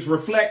scriptures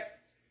reflect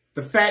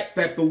the fact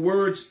that the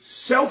words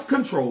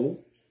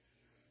self-control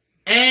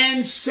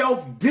and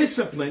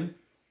self-discipline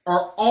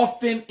are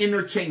often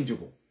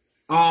interchangeable.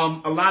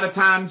 A lot of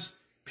times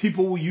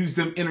people will use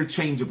them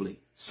interchangeably.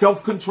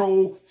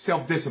 Self-control,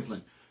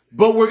 self-discipline.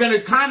 But we're going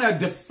to kind of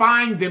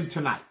define them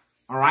tonight.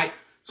 All right.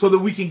 So that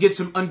we can get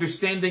some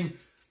understanding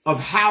of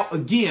how,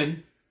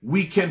 again,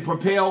 we can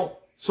propel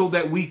so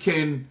that we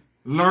can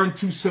learn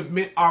to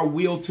submit our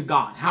will to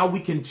God, how we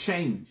can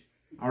change.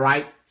 All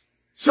right.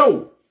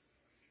 So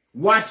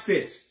watch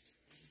this.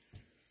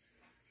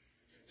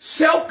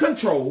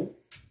 Self-control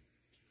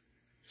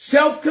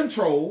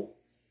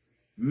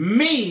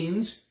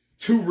means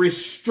to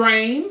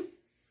restrain,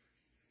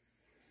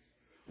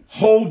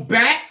 hold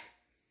back,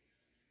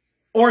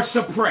 or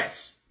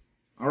suppress.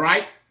 All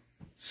right.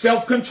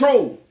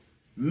 Self-control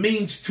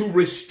means to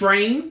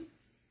restrain,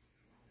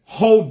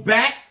 hold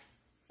back,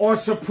 or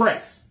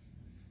suppress.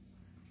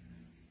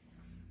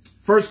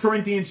 1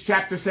 Corinthians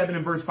chapter 7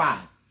 and verse 5.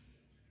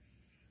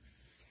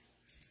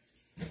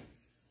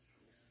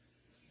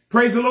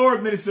 Praise the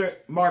Lord, Minister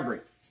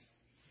Margaret.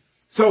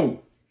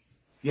 So,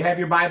 you have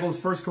your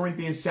Bibles, 1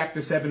 Corinthians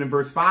chapter 7 and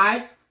verse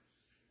 5.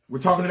 We're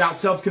talking about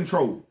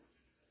self-control.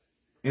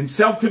 And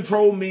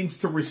self-control means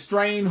to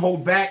restrain,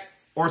 hold back,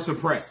 or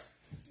suppress.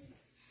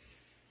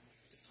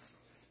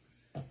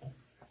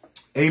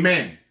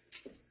 Amen.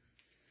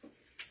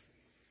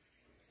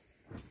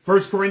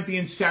 1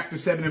 Corinthians chapter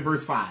 7 and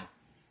verse 5.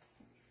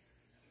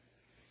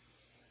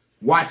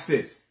 Watch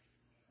this.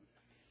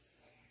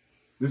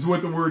 This is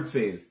what the word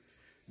says.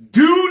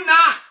 Do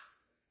not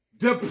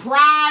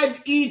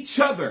deprive each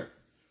other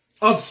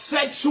of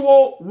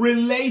sexual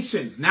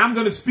relations. Now I'm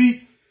going to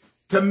speak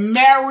to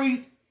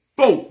married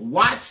folk.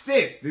 Watch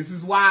this. This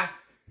is why,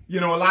 you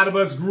know, a lot of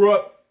us grew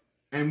up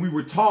and we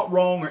were taught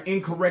wrong or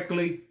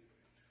incorrectly.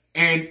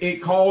 And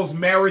it caused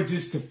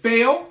marriages to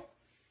fail.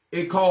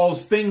 It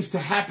caused things to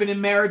happen in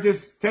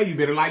marriages. Tell you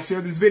better like, share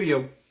this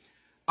video.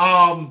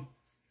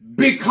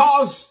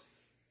 Because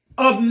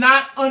of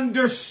not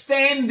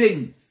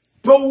understanding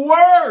the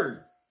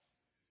word.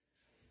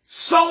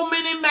 So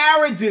many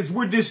marriages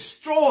were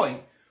destroyed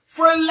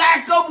for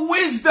lack of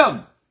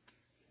wisdom.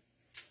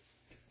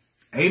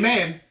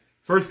 Amen.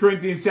 1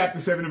 Corinthians chapter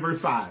 7 and verse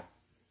 5.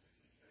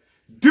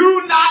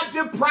 Do not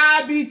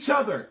deprive each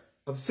other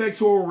of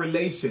sexual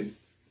relations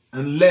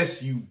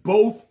unless you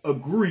both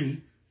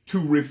agree to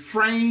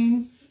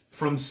refrain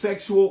from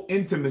sexual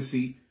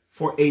intimacy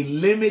for a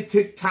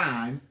limited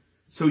time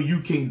so you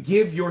can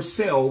give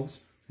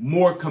yourselves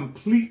more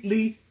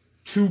completely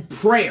to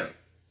prayer.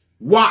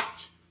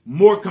 Watch,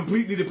 more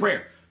completely to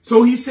prayer.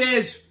 So he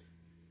says,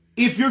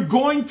 if you're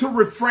going to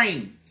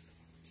refrain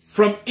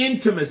from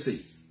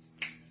intimacy,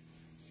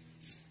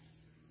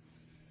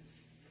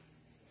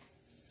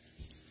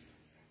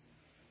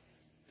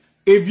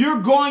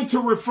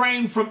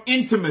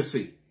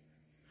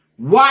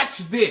 watch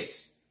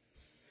this.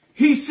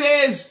 He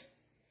says,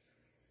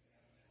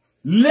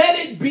 let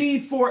it be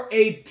for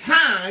a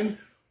time,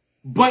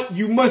 but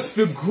you must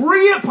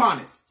agree upon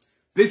it.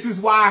 This is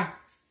why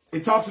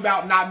it talks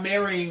about not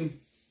marrying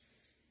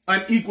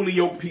unequally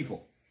yoked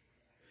people.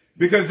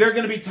 Because there are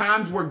going to be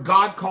times where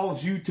God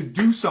calls you to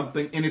do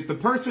something, and if the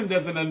person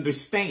doesn't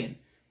understand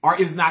or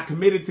is not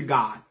committed to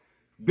God,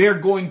 they're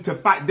going to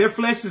fight. Their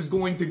flesh is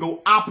going to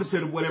go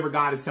opposite of whatever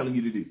God is telling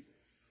you to do.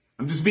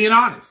 I'm just being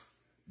honest.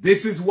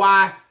 This is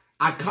why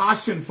I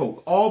caution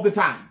folk all the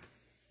time.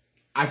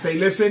 I say,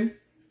 listen,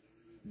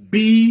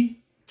 be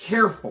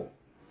careful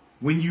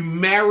when you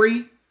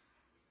marry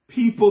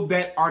people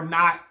that are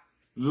not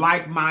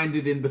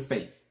like-minded in the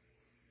faith.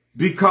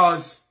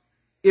 Because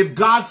if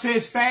God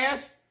says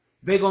fast,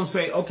 they're going to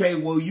say, okay,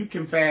 well, you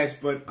can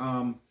fast. But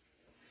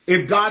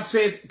if God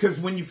says, because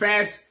when you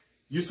fast,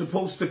 you're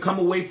supposed to come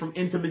away from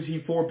intimacy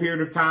for a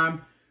period of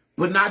time,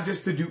 but not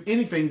just to do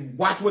anything.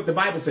 Watch what the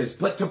Bible says,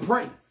 but to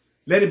pray.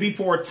 Let it be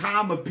for a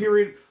time, a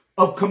period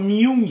of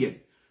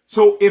communion.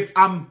 So if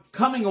I'm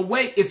coming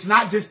away, it's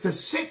not just to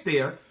sit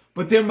there,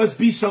 but there must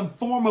be some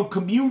form of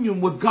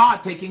communion with God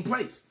taking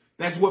place.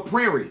 That's what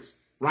prayer is,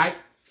 right?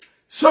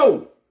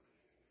 So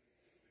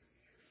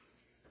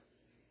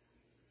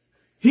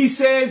he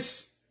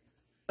says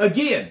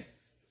again,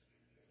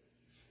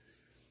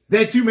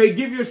 that you may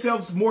give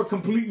yourselves more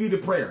completely to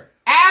prayer.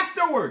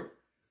 Afterward,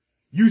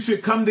 you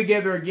should come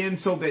together again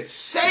so that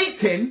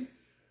Satan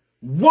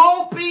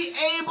won't be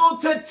able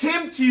to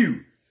tempt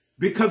you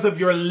because of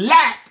your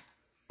lack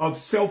of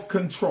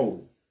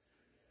self-control.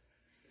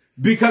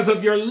 Because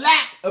of your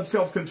lack of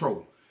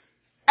self-control.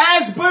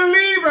 As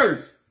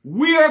believers,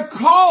 we are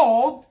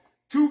called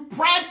to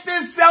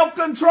practice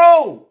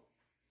self-control.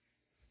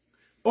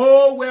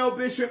 Oh, well,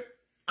 Bishop,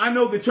 I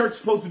know the church's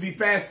supposed to be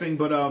fasting,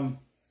 but,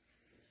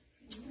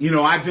 you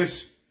know, I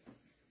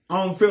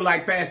don't feel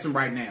like fasting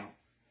right now.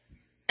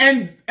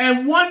 And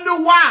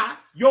wonder why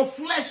your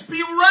flesh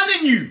be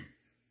running you.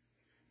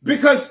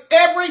 Because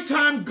every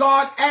time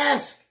God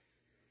asks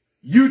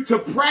you to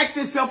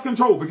practice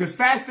self-control, because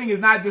fasting is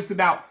not just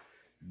about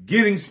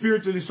getting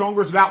spiritually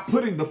stronger, it's about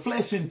putting the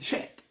flesh in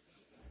check.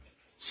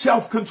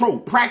 Self-control,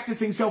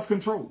 practicing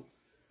self-control.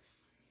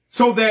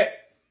 So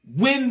that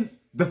when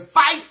the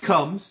fight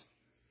comes,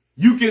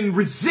 you can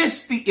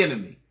resist the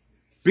enemy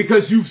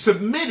because you've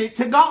submitted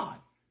to God.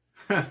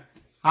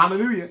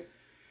 Hallelujah.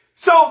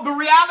 So the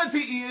reality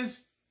is,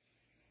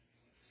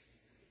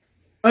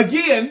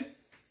 again,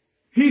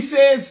 he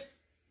says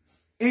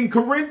in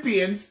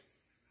Corinthians,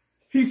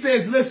 he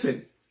says,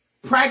 listen,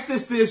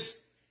 practice this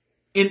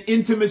in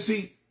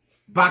intimacy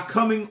by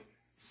coming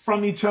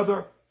from each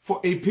other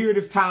for a period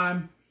of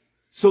time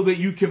so that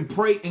you can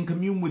pray and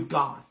commune with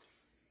God.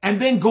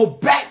 And then go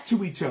back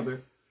to each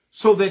other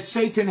so that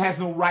Satan has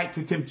no right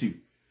to tempt you.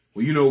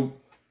 Well, you know,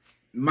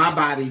 my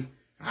body,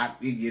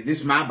 this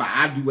is my body.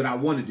 I do what I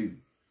want to do.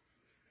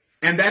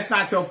 And that's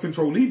not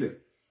self-control either.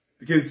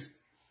 Because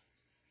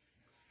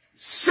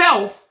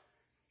self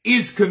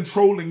is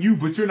controlling you,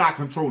 but you're not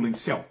controlling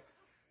self.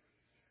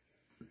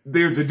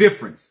 There's a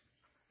difference.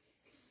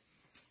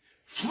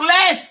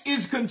 Flesh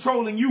is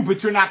controlling you,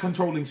 but you're not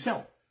controlling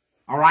self.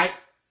 All right?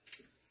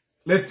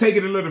 Let's take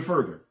it a little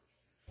further.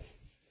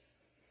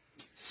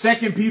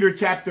 2 Peter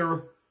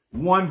chapter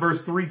 1,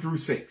 verse 3 through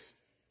 6.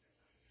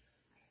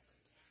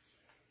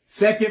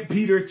 2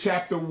 Peter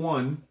chapter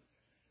 1,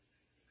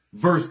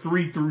 verse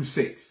 3 through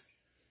 6.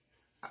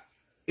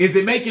 Is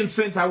it making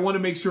sense? I want to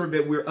make sure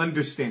that we're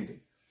understanding.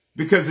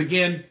 Because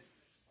again,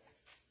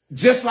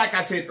 just like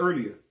I said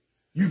earlier,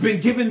 you've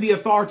been given the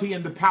authority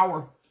and the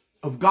power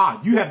of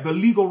God. You have the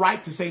legal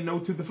right to say no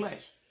to the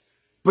flesh.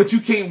 But you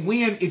can't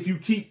win if you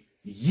keep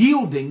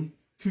yielding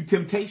to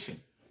temptation.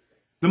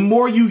 The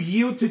more you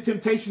yield to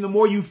temptation, the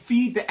more you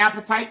feed the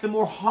appetite, the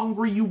more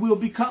hungry you will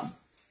become.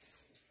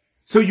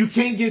 So you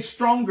can't get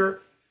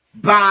stronger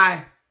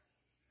by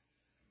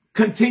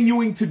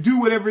continuing to do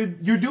whatever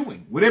you're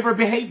doing, whatever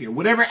behavior,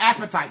 whatever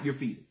appetite you're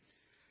feeding.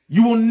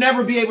 You will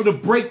never be able to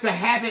break the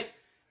habit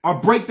or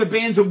break the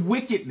bands of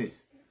wickedness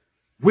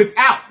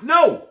without.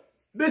 No,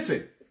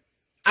 listen,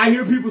 I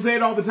hear people say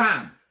it all the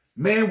time.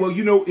 Man, well,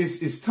 you know,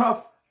 it's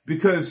tough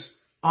because,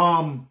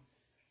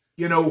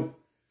 you know,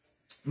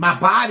 my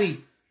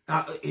body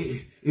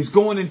is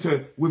going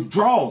into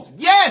withdrawals.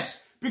 Yes,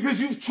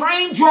 because you've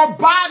trained your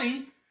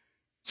body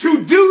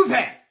to do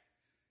that.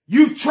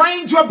 You've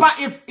trained your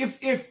body.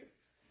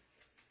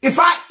 If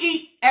I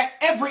eat at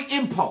every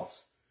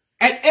impulse,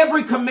 at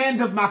every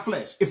command of my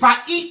flesh, if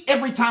I eat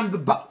every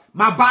time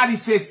my body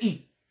says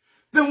eat,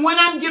 then when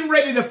I'm getting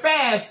ready to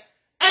fast,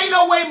 ain't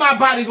no way my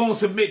body gonna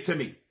submit to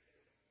me.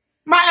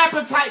 My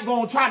appetite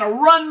gonna try to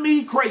run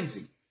me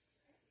crazy.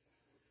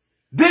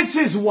 This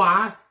is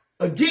why,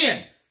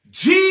 again,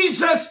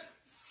 Jesus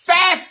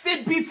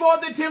fasted before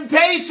the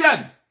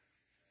temptation.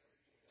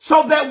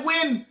 So that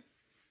when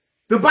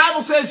the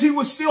Bible says he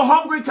was still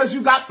hungry because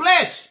you got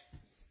flesh.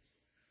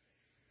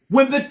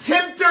 When the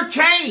tempter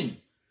came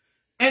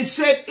and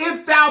said,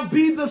 if thou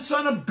be the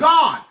Son of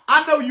God,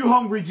 I know you're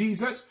hungry,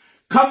 Jesus.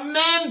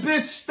 Command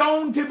this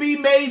stone to be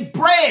made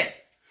bread.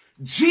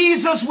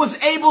 Jesus was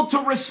able to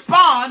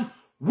respond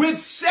with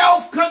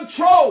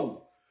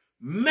self-control.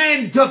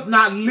 Man doth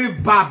not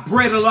live by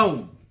bread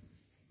alone,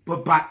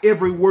 but by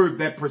every word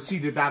that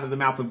proceedeth out of the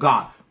mouth of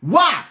God.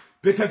 Why?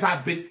 Because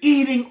I've been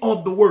eating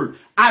on the word.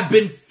 I've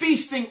been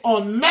feasting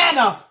on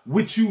manna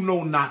which you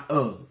know not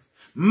of.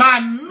 My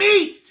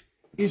meat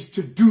is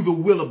to do the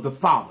will of the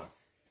Father.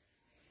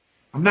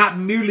 I'm not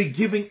merely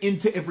giving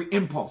into every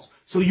impulse.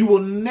 So you will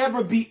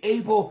never be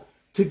able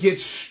to get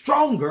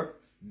stronger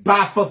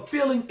by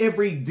fulfilling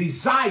every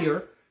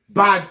desire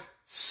by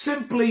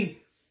simply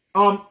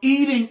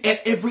eating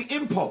at every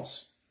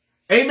impulse.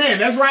 Amen.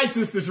 That's right,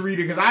 Sister Sharita,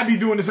 because I be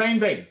doing the same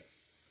thing.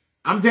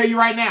 I'm telling you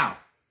right now,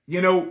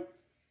 you know,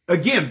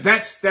 again,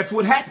 that's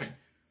what happened.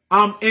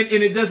 And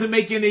it doesn't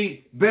make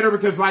any better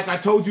because, like I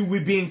told you,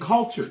 we're being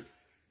cultured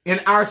in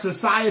our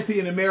society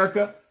in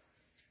America.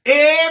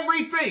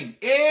 Everything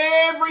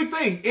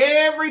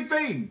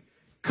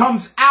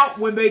comes out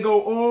when they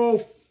go,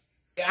 oh,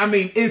 I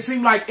mean, it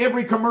seems like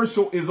every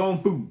commercial is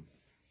on food.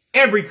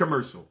 Every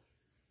commercial.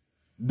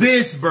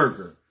 This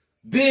burger,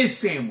 this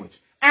sandwich.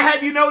 And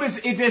have you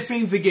noticed it just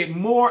seems to get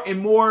more and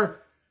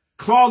more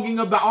clogging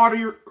of the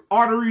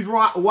arteries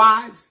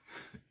wise?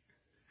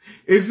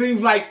 It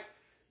seems like,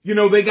 you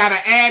know, they got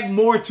to add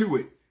more to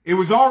it. It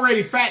was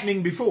already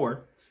fattening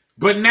before,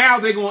 but now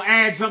they're going to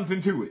add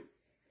something to it.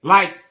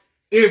 Like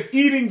if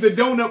eating the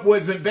donut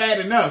wasn't bad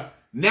enough,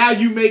 now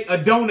you make a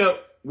donut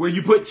where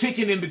you put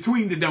chicken in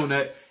between the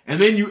donut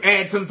and then you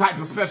add some type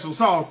of special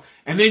sauce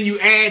and then you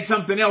add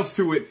something else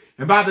to it.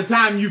 And by the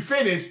time you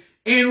finish,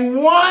 in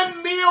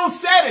one meal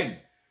setting,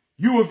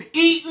 you have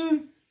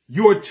eaten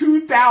your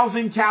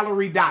 2,000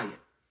 calorie diet.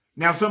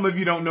 Now, some of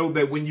you don't know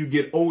that when you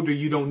get older,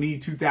 you don't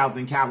need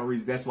 2,000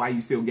 calories. That's why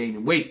you're still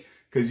gaining weight,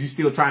 because you're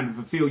still trying to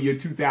fulfill your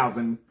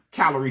 2,000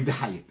 calorie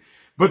diet.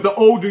 But the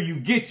older you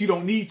get, you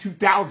don't need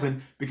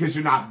 2,000 because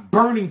you're not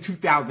burning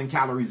 2,000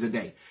 calories a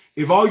day.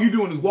 If all you're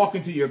doing is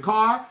walking to your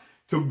car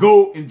to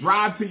go and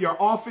drive to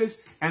your office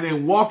and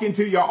then walk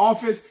into your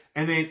office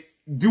and then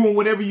doing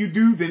whatever you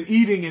do, then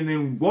eating and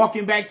then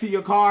walking back to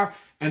your car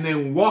and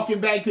then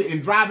walking back to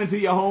and driving to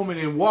your home and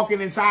then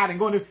walking inside and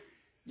going to,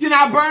 you're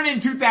not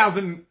burning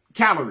 2,000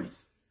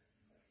 calories.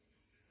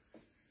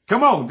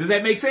 Come on. Does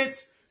that make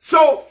sense?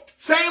 So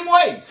same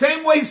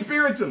way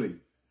spiritually.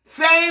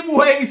 Same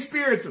way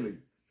spiritually.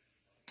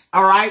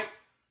 All right.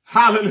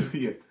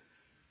 Hallelujah.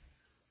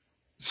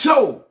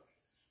 So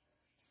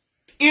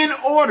in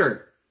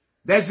order,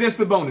 that's just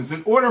the bonus.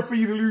 In order for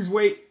you to lose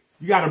weight,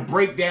 you got to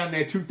break down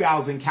that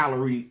 2,000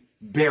 calorie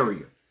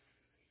barrier.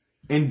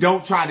 And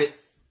don't try to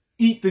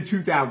eat the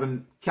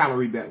 2,000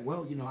 calorie barrier.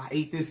 Well, you know, I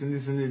ate this and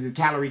this and this,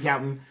 calorie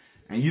counting.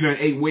 And you done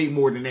ate way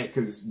more than that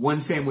because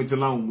one sandwich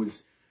alone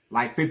was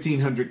like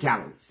 1,500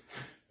 calories.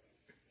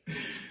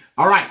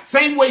 All right.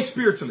 Same way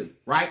spiritually,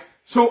 right?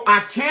 So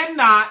I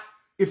cannot,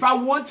 if I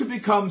want to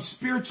become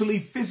spiritually,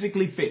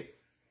 physically fit,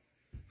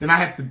 then I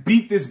have to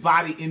beat this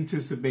body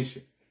into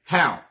submission.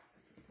 How?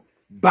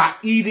 By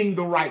eating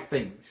the right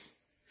things.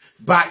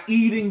 By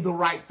eating the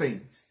right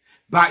things.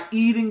 By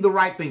eating the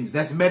right things.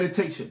 That's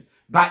meditation.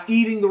 By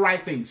eating the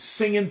right things.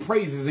 Singing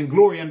praises and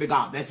glory unto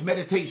God. That's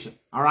meditation.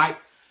 All right.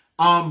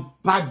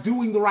 By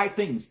doing the right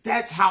things.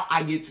 That's how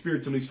I get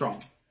spiritually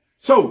strong.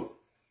 So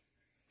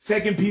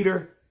 2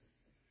 Peter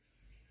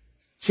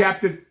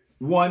chapter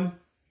 1,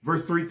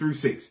 verse 3 through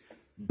 6.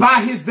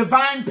 By his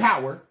divine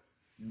power,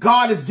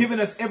 God has given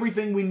us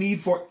everything we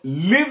need for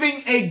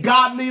living a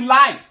godly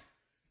life.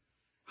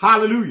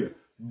 Hallelujah.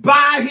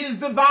 By his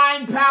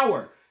divine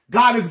power,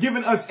 God has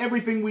given us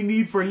everything we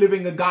need for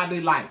living a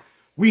godly life.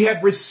 We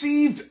have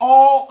received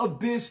all of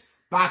this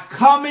by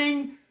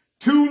coming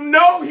to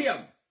know him.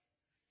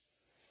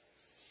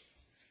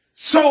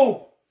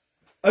 So,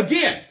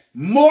 again,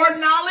 more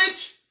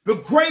knowledge, the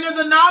greater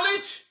the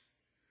knowledge,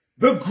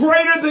 the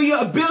greater the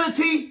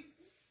ability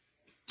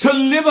to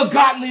live a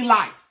godly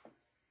life.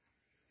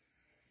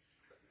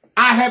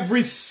 I have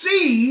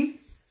received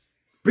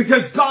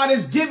because God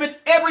has given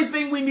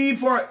everything we need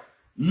for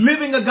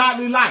living a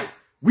godly life.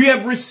 We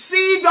have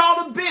received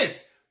all of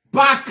this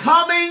by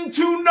coming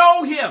to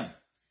know him.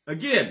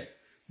 Again,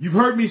 you've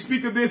heard me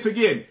speak of this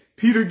again.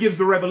 Peter gives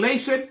the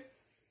revelation.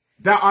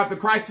 Thou art the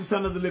Christ, the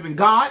Son of the living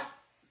God.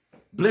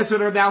 Blessed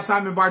art thou,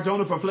 Simon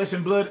Bar-Jonah, for flesh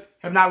and blood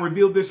have not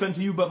revealed this unto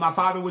you, but my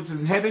Father which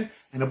is in heaven.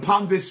 And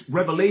upon this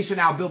revelation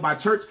I'll build my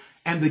church,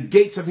 and the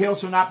gates of hell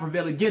shall not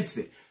prevail against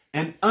it.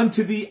 And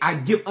unto thee I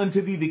give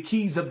unto thee the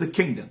keys of the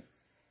kingdom.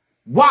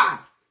 Why?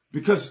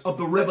 Because of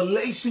the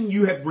revelation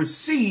you have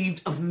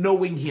received of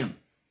knowing him.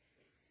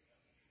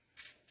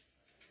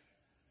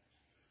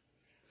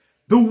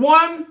 The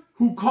one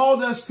who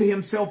called us to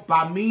himself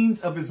by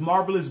means of his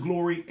marvelous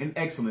glory and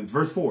excellence.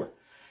 Verse 4.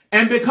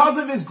 And because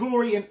of his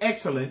glory and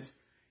excellence,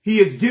 he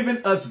has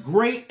given us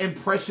great and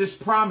precious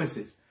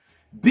promises.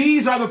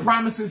 These are the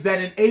promises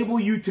that enable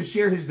you to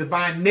share his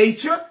divine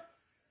nature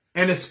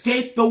and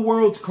escape the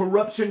world's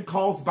corruption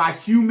caused by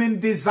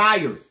human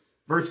desires.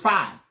 Verse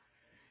 5.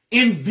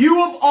 In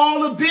view of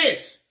all of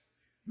this,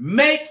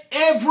 make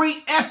every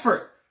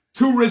effort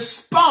to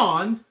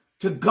respond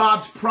to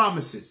God's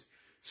promises.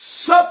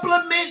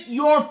 Supplement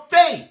your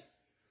faith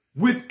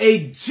with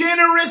a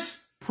generous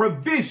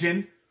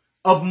provision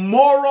of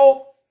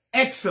moral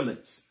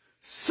excellence.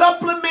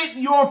 Supplement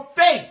your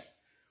faith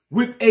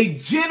with a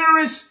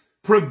generous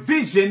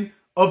provision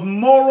of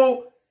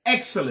moral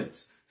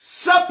excellence.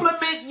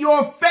 Supplement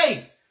your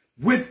faith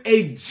with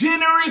a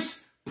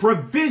generous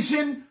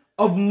provision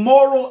of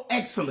moral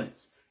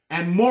excellence,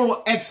 and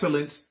moral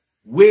excellence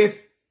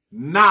with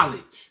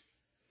knowledge.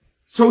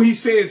 So he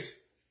says,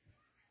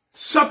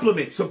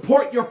 supplement,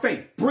 support your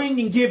faith, bring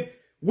and give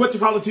what you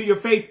call it to your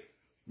faith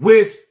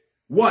with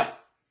what?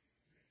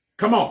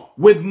 Come on,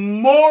 with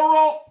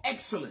moral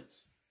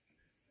excellence.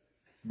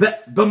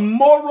 The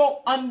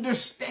moral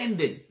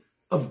understanding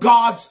of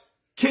God's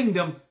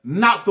kingdom,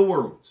 not the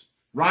world's,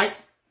 right?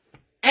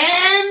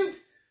 And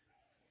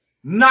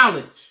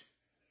knowledge.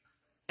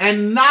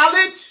 And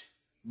knowledge,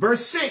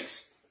 verse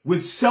 6,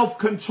 with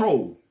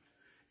self-control.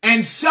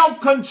 And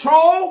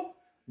self-control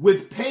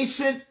with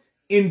patient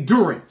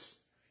endurance.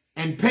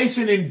 And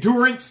patient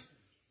endurance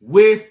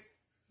with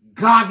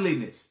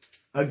godliness.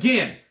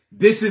 Again,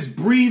 this is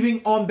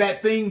breathing on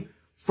that thing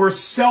for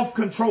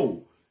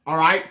self-control. All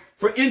right.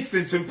 For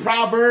instance, in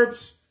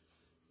Proverbs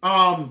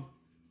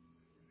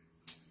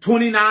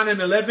 29 and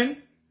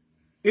 11,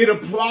 it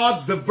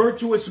applauds the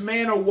virtuous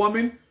man or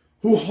woman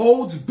who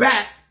holds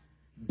back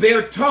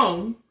their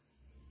tongue.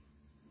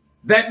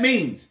 That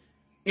means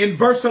in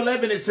verse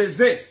 11, it says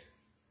this: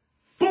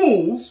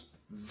 fools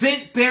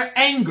vent their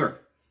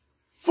anger.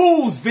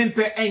 Fools vent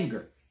their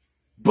anger,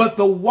 but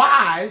the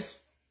wise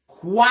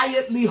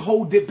quietly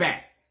hold it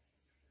back.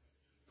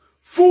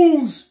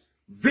 Fools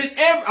vent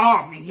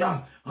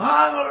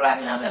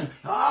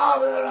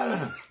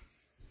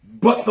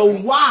but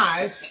the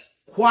wise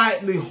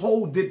quietly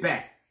hold it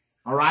back.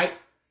 All right.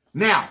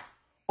 Now,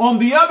 on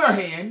the other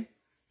hand,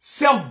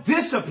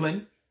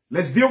 self-discipline,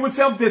 let's deal with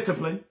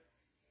self-discipline.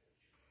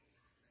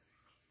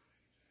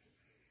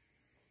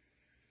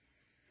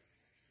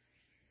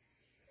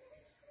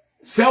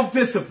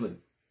 Self-discipline.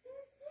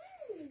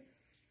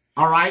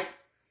 All right.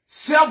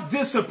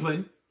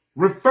 Self-discipline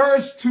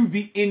refers to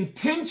the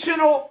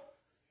intentional,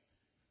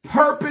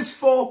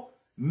 purposeful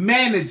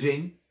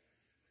managing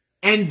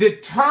and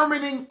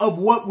determining of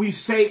what we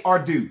say or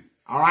do.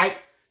 All right.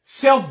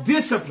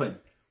 Self-discipline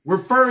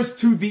refers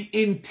to the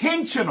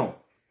intentional.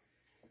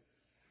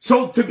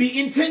 So to be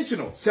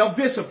intentional,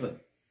 self-discipline,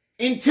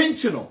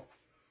 intentional,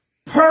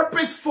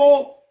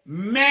 purposeful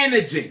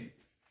managing.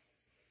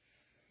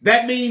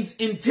 That means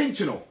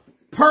intentional,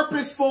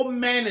 purposeful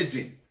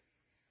managing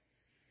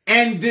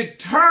and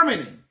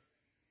determining.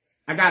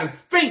 I got to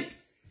think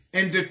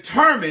and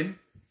determine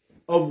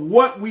of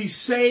what we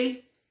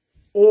say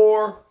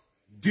or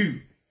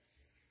do.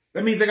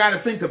 That means I got to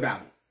think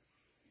about it.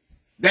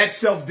 That's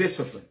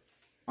self-discipline.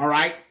 All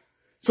right.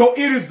 So it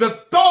is the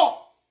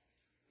thought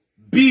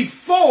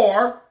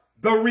before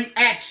the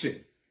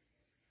reaction.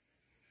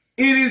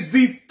 It is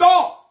the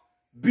thought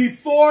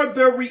before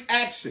the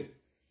reaction.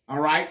 All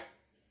right.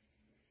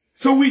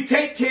 So we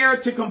take care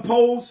to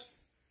compose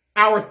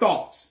our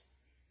thoughts,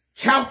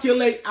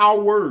 calculate our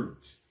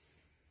words,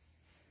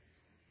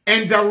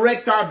 and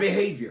direct our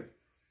behavior.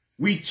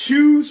 We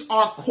choose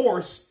our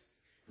course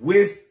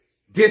with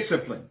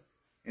discipline.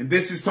 And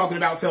this is talking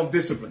about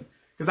self-discipline.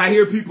 Because I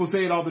hear people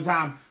say it all the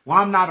time, well,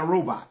 I'm not a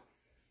robot.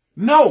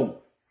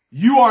 No,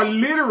 you are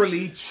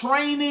literally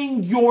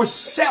training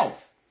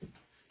yourself.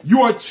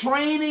 You are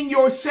training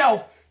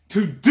yourself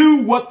to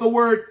do what the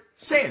word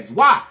says.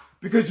 Why?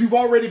 Because you've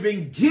already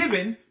been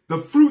given the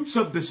fruits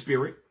of the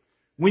Spirit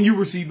when you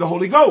receive the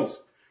Holy Ghost.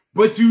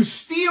 But you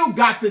still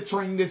got to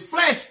train this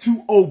flesh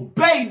to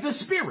obey the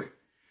Spirit.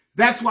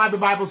 That's why the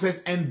Bible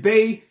says, and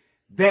they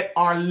that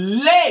are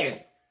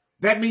led.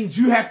 That means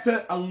you have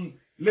to,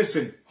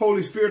 listen,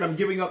 Holy Spirit, I'm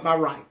giving up my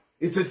right.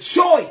 It's a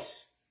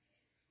choice.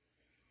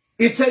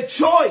 It's a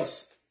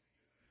choice.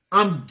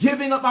 I'm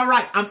giving up my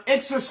right. I'm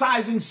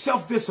exercising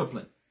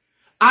self-discipline.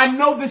 I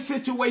know this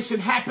situation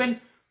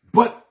happened,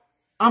 but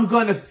I'm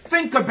going to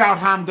think about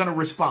how I'm going to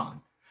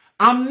respond.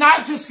 I'm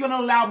not just going to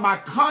allow my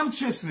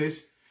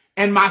consciousness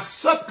and my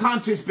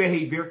subconscious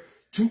behavior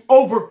to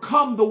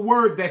overcome the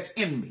word that's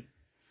in me.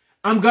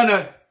 I'm going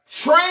to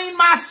train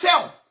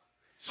myself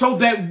so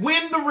that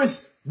when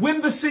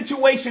the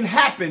situation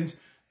happens,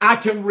 I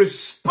can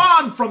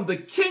respond from the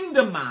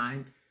kingdom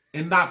mind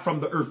and not from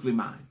the earthly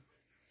mind.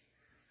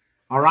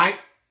 All right?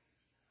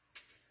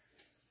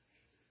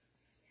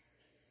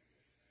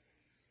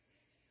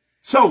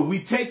 So we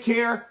take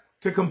care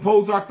to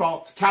compose our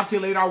thoughts,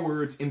 calculate our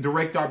words, and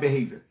direct our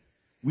behavior.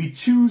 We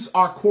choose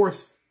our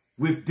course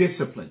with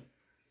discipline.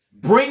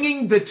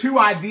 Bringing the two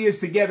ideas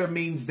together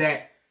means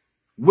that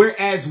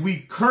whereas we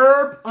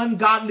curb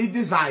ungodly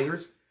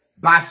desires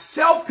by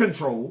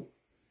self-control,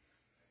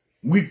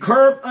 we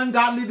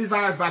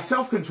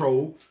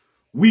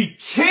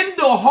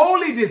kindle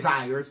holy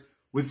desires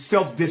with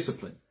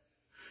self-discipline.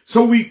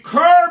 So we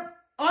curb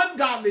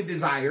ungodly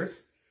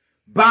desires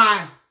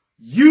by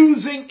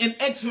using and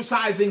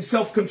exercising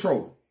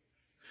self-control.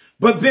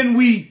 But then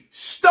we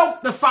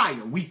stoke the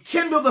fire. We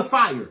kindle the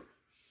fire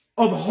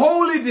of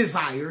holy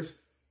desires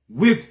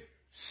with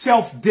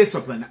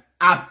self-discipline.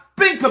 I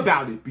think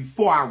about it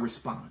before I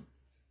respond.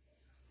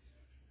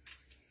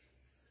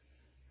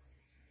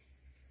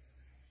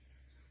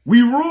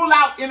 We rule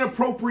out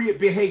inappropriate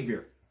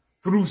behavior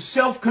through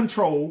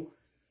self-control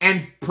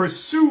and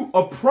pursue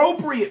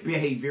appropriate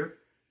behavior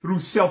through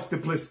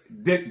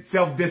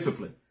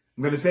self-discipline.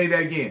 I'm going to say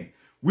that again.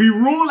 We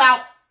rule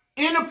out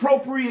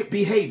inappropriate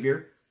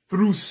behavior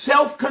through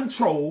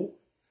self-control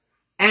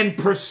and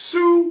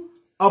pursue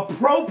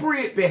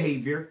appropriate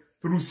behavior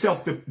through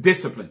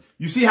self-discipline.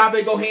 You see how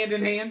they go hand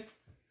in hand?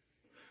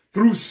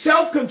 Through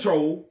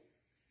self-control,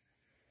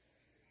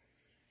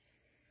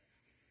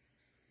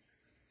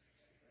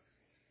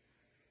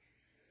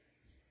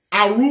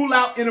 I rule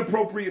out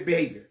inappropriate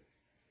behavior.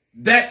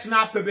 That's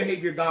not the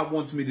behavior God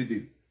wants me to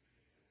do.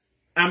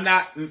 I'm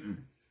not,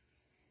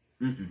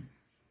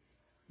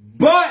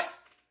 But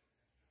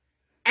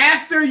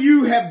after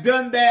you have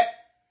done that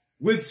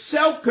with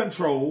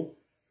self-control,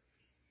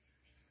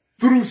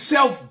 through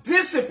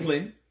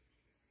self-discipline,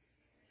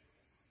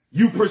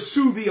 you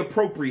pursue the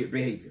appropriate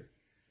behavior.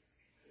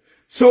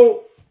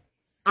 So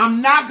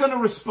I'm not going to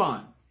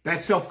respond.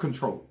 That's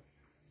self-control.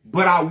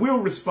 But I will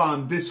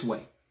respond this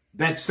way.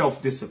 That's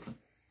self-discipline.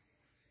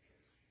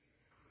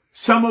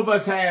 Some of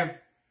us have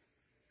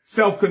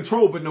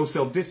self-control but no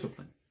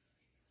self-discipline.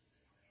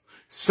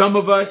 Some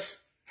of us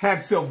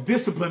have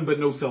self-discipline but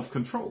no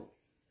self-control.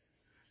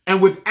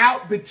 And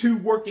without the two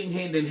working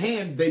hand in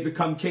hand, they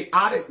become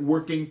chaotic,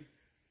 working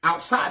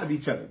outside of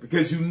each other,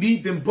 because you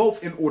need them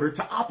both in order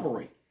to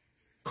operate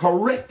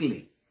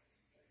correctly.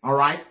 All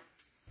right.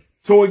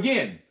 So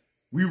again,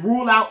 we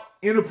rule out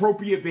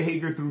inappropriate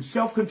behavior through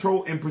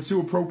self-control and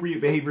pursue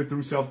appropriate behavior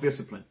through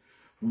self-discipline.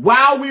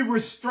 While we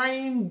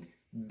restrain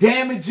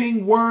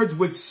damaging words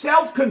with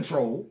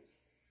self-control,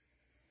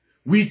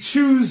 we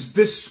choose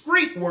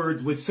discreet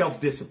words with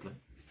self-discipline.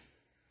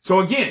 So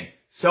again,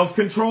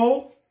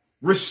 self-control,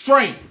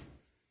 restraint.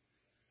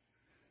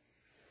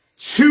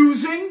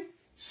 Choosing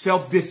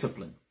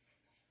self-discipline.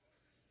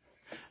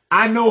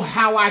 I know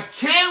how I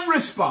can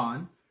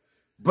respond,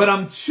 but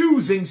I'm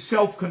choosing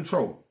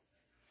self-control.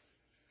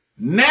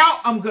 Now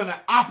I'm going to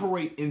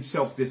operate in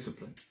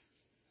self-discipline.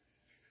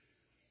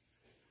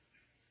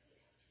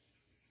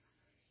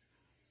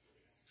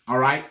 All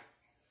right?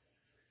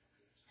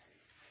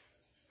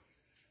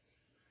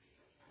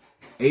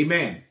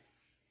 Amen.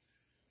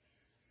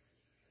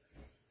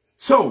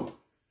 So,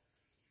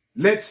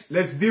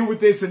 let's deal with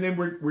this, and then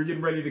we're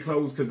getting ready to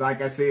close, because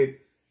like I said,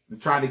 we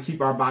try to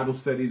keep our Bible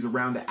studies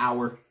around an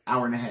hour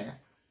and a half.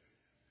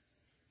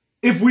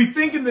 If we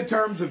think in the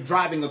terms of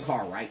driving a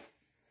car, right?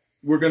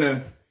 We're going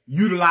to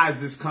utilize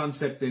this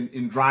concept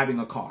in driving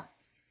a car.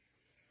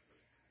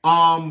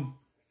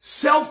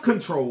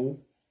 Self-control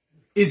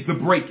is the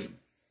braking.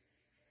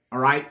 All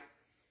right?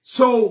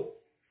 So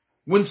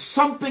when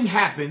something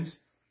happens,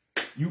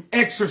 you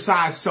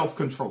exercise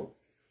self-control.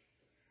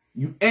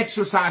 You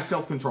exercise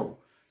self-control.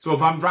 So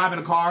if I'm driving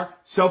a car,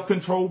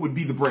 self-control would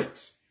be the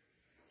brakes.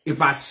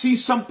 If I see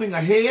something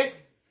ahead,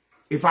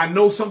 if I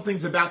know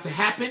something's about to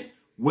happen,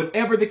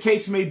 whatever the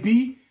case may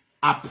be,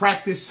 I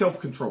practice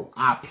self-control.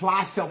 I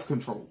apply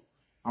self-control.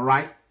 All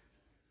right?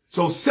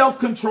 So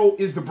self-control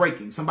is the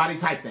braking. Somebody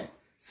type that.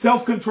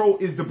 Self-control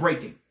is the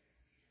braking.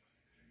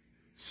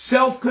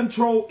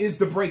 Self-control is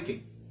the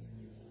braking.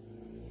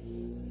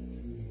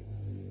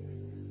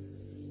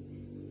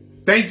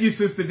 Thank you,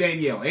 Sister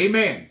Danielle.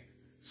 Amen.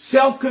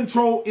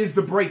 Self-control is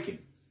the braking.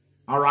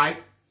 All right?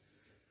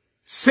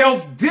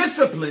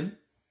 Self-discipline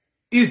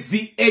is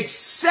the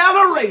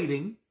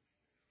accelerating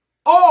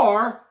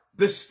or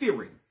the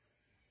steering.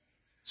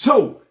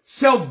 So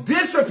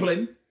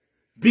self-discipline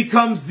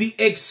becomes the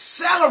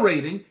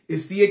accelerating,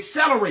 it's the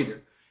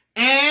accelerator,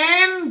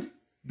 and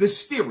the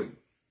steering.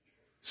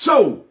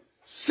 So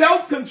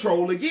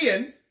self-control,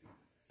 again,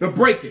 the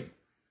braking.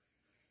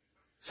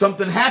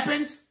 Something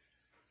happens,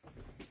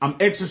 I'm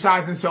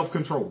exercising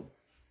self-control.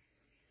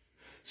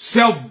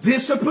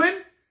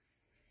 Self-discipline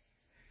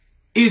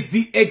is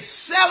the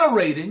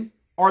accelerating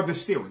or the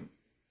steering.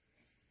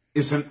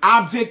 It's an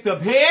object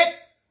up ahead.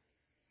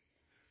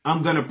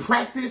 I'm going to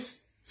practice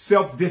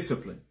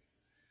self-discipline.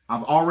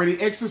 I've already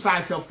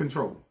exercised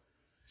self-control.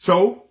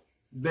 So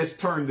let's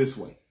turn this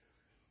way.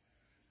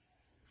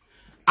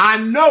 I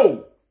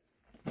know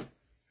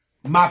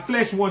my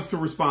flesh wants to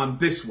respond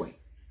this way,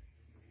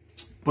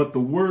 but the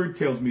word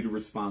tells me to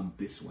respond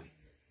this way.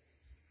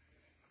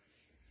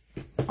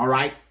 All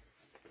right?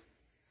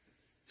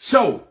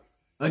 So,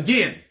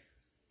 again,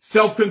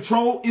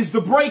 self-control is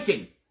the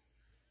braking.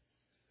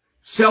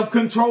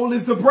 Self-control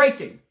is the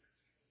braking.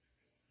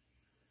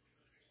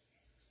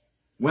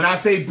 When I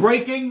say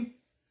braking,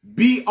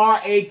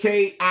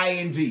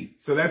 B-R-A-K-I-N-G.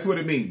 So that's what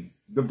it means.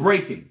 The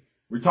braking.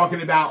 We're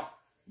talking about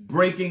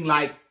braking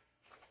like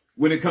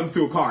when it comes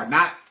to a car,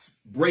 not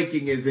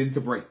braking as in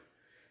to brake.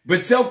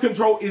 But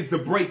self-control is the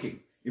braking.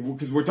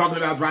 Because we're talking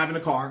about driving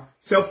a car.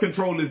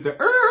 Self-control is the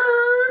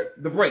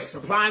brakes,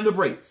 applying the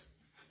brakes.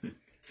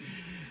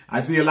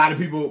 I see a lot of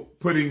people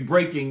putting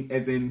braking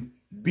as in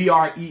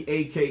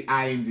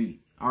B-R-E-A-K-I-N-G.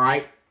 All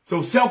right.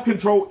 So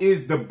self-control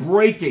is the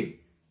braking.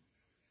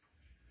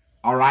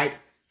 All right.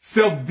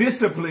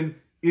 Self-discipline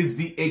is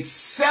the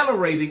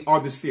accelerating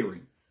or the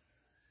steering.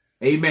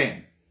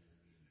 Amen.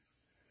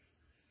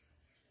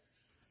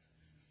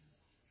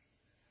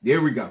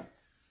 There we go.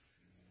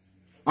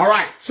 All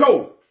right.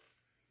 So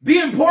the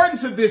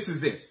importance of this is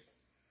this.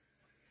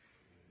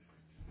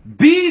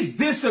 These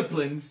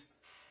disciplines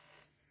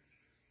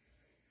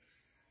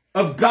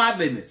of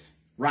godliness,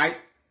 right,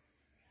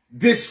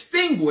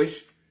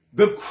 distinguish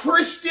the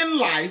Christian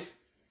life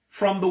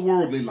from the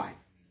worldly life.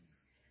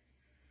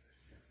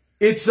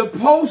 It's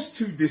supposed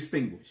to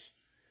distinguish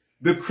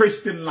the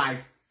Christian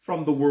life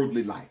from the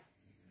worldly life.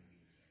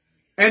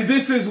 And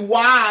this is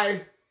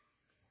why,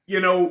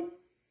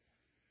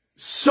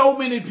 so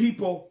many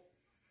people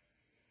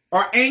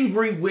are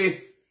angry with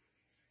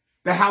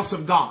the house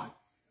of God.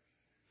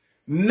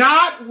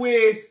 Not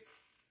with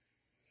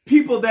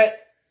people that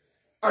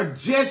are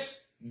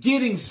just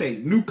getting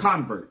saved, new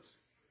converts.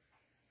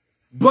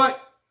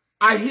 But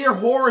I hear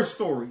horror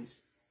stories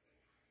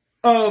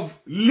of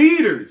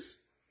leaders,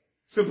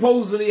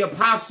 supposedly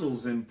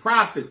apostles and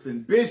prophets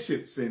and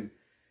bishops and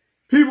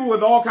people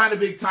with all kind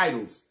of big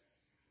titles,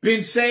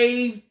 been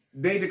saved,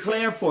 they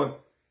declare, for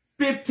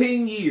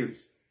 15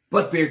 years,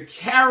 but their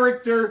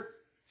character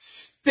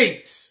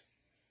stinks.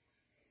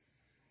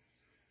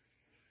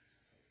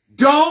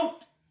 Don't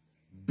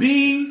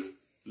be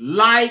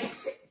like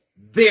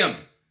them.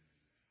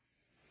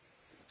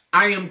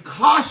 I am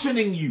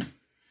cautioning you,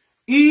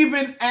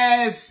 even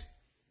as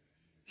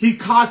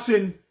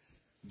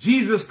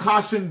Jesus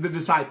cautioned the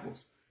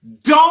disciples.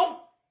 Don't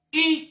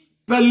eat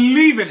the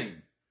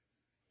leavening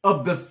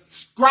of the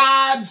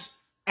scribes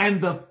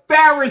and the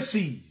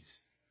Pharisees.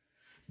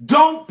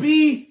 Don't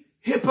be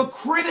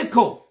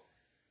hypocritical.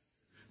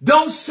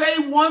 Don't say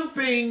one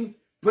thing,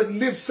 but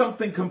live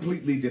something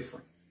completely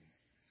different.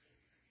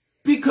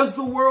 Because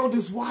the world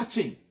is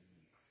watching.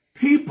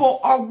 People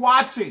are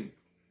watching.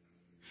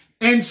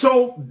 And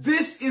so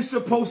this is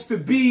supposed to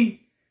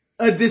be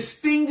a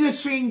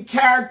distinguishing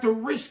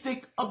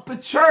characteristic of the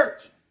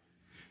church.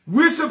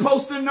 We're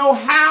supposed to know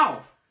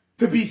how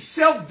to be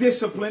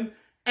self-disciplined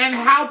and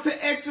how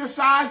to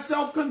exercise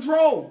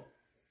self-control.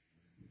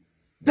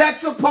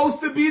 That's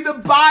supposed to be the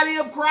body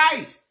of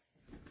Christ.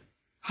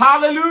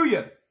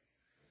 Hallelujah.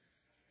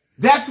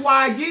 That's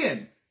why,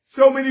 again,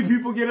 so many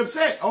people get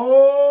upset.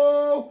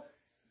 Oh,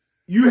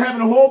 you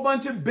having a whole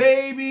bunch of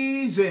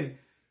babies,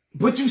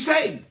 but you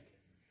saved.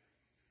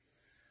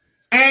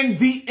 And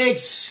the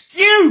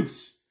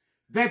excuse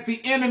that the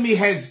enemy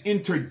has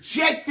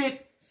interjected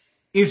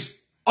is,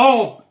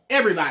 oh,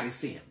 everybody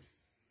sins.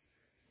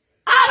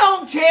 I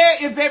don't care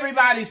if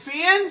everybody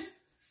sins.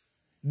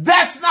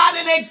 That's not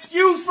an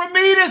excuse for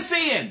me to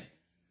sin.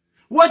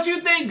 What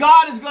you think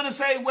God is going to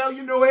say, well,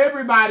 you know,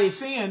 everybody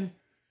sinned,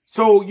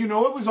 so, you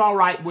know, it was all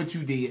right what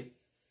you did.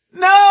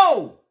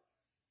 No.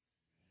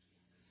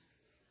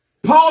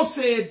 Paul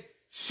said,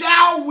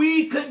 shall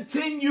we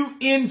continue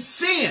in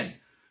sin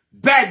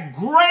that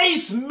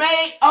grace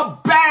may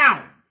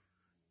abound?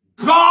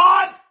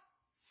 God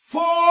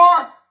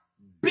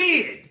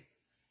forbid.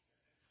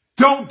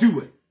 Don't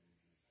do it.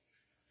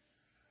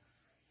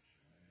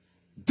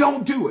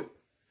 Don't do it.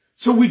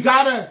 So we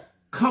got to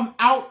come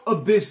out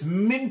of this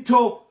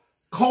mental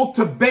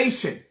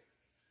cultivation,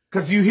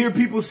 because you hear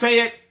people say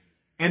it,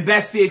 and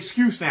that's the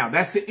excuse now.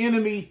 That's the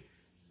enemy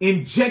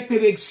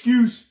injected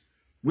excuse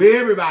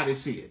where everybody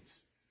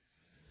sins,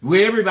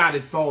 where everybody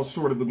falls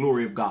short of the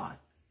glory of God.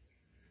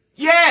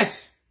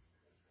 Yes,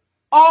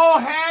 all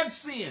have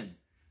sinned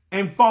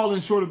and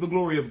fallen short of the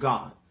glory of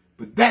God.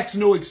 But that's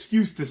no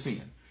excuse to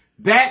sin.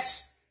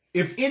 That's,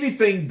 if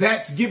anything,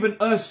 that's given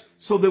us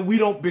so that we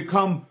don't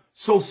become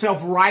so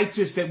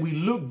self-righteous that we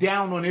look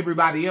down on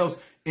everybody else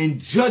and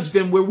judge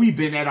them where we've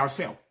been at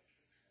ourselves.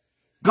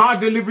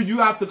 God delivered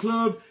you out the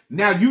club.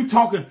 Now you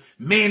talking,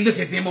 man, look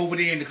at them over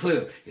there in the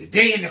club.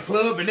 They in the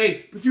club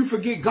but you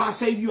forget God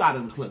saved you out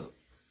of the club.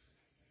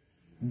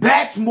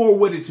 That's more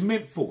what it's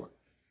meant for.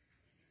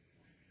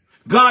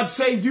 God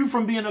saved you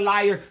from being a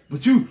liar,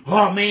 but you,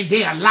 oh man,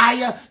 they're a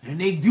liar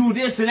and they do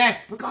this and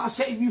that. But God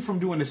saved you from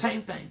doing the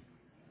same thing.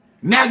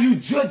 Now you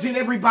judging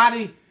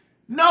everybody.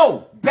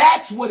 No,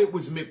 that's what it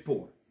was meant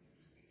for.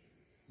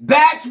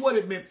 That's what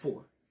it meant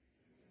for.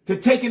 To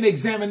take an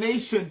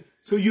examination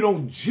so you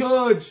don't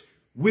judge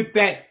with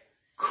that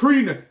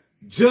creaner.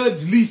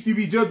 Judge lest you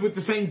be judged with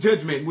the same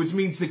judgment, which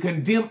means to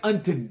condemn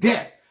unto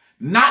death.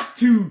 Not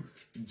to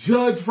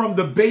judge from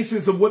the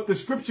basis of what the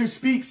scripture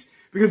speaks,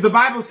 because the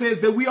Bible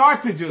says that we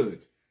are to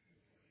judge.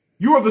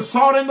 You are the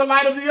salt and the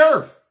light of the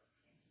earth.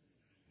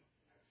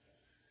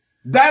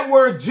 That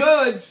word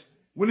judge,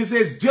 when it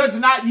says judge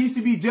not, used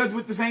to be judged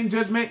with the same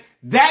judgment,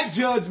 that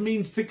judge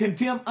means to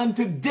condemn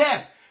unto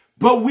death.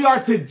 But we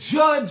are to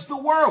judge the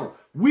world.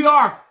 We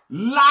are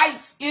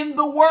lights in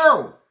the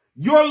world.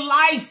 Your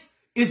life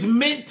is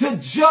meant to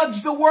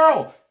judge the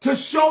world, to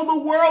show the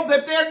world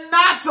that they're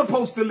not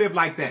supposed to live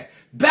like that.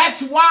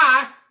 That's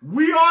why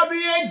we are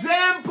the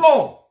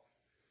example.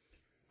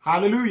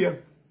 Hallelujah.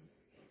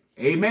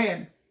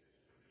 Amen.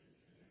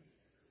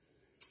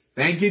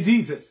 Thank you,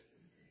 Jesus.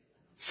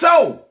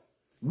 So,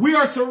 we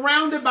are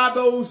surrounded by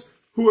those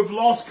who have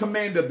lost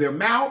command of their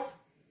mouth.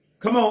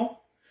 Come on.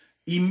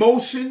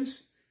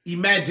 Emotions,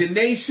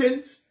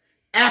 imaginations,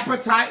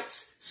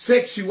 appetites,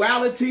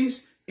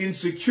 sexualities,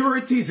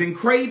 insecurities, and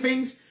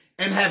cravings,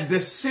 and have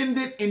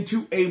descended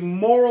into a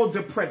moral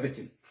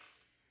depravity.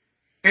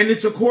 And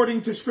it's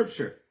according to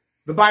scripture.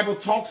 The Bible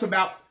talks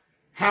about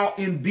how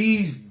in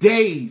these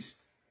days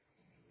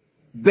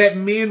that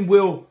men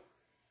will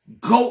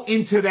go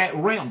into that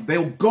realm.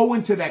 They'll go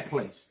into that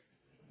place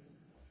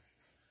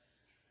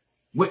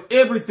where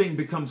everything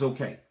becomes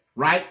okay,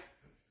 right?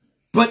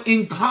 But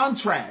in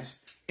contrast,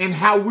 in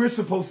how we're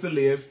supposed to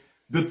live,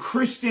 the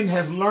Christian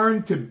has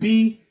learned to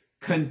be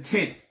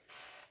content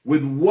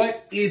with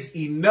what is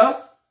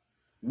enough,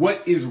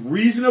 what is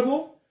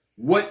reasonable,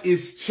 what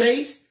is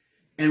chaste,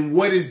 and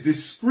what is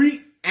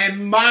discreet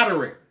and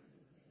moderate,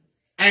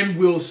 and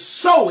will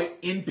sow it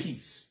in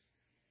peace.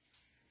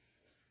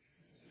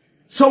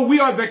 So we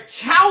are the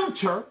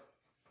counter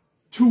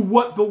to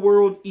what the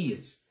world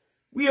is.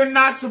 We are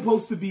not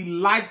supposed to be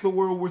like the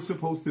world. We're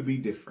supposed to be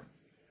different.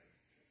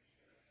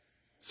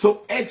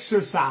 So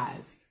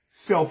exercise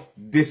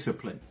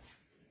self-discipline.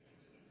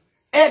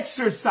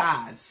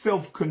 Exercise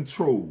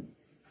self-control.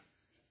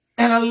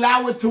 And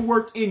allow it to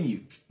work in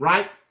you,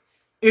 right?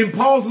 In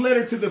Paul's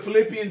letter to the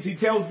Philippians, he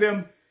tells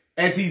them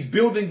as he's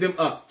building them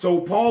up.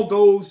 So Paul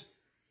goes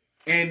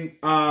and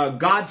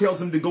God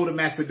tells him to go to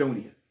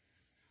Macedonia.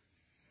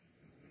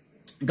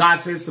 God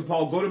says to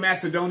Paul, go to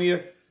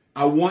Macedonia.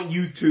 I want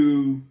you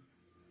to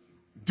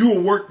do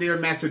a work there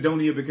in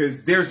Macedonia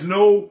because there's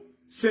no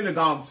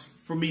synagogues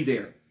for me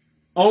there.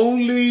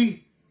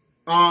 Only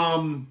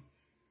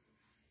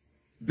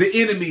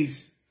the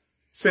enemy's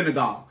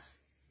synagogues.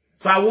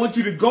 So I want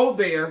you to go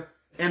there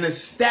and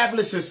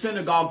establish a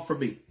synagogue for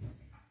me.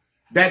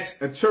 That's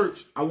a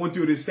church. I want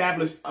you to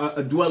establish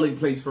a dwelling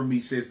place for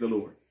me, says the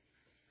Lord.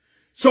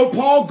 So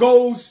Paul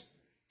goes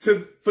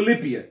to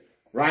Philippi,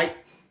 right?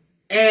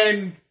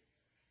 And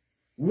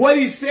what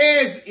he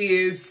says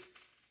is,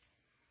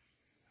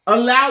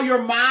 allow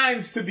your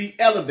minds to be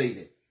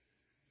elevated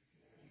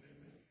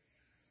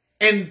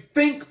and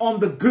think on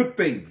the good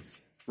things,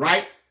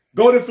 right?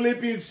 Go to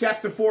Philippians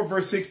chapter 4,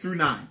 verse 6 through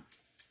 9.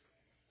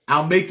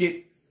 I'll make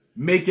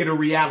it a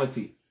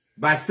reality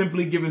by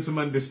simply giving some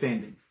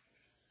understanding.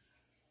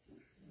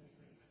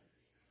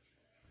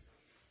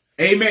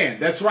 Amen.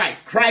 That's right.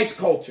 Christ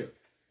culture.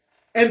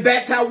 And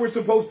that's how we're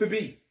supposed to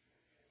be.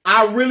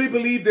 I really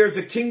believe there's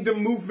a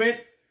kingdom movement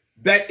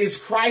that is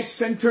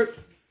Christ-centered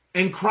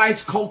and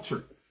Christ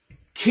culture.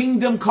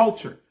 Kingdom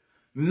culture.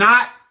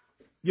 Not,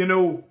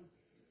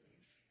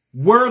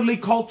 worldly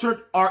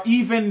cultured or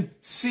even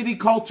city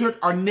cultured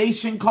or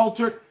nation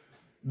cultured,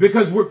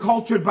 because we're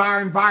cultured by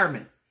our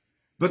environment.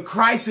 But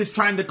Christ is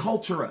trying to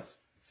culture us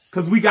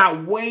because we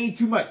got way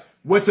too much.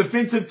 What's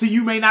offensive to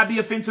you may not be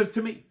offensive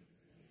to me.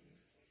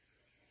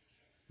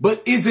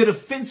 But is it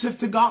offensive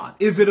to God?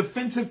 Is it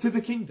offensive to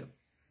the kingdom?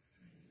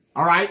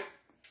 All right.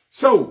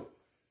 So,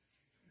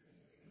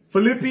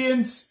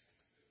 Philippians,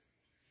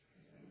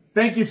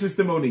 thank you,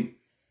 Sister Monique.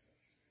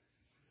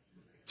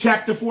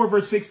 Chapter 4,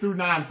 verse 6 through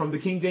 9 from the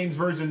King James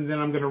Version, and then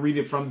I'm going to read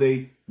it from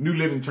the New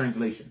Living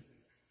Translation.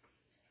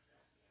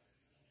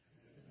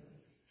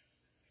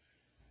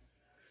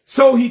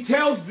 So he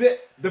tells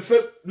the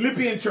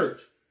Philippian church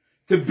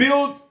to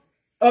build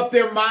up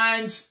their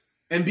minds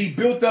and be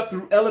built up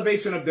through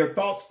elevation of their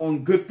thoughts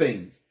on good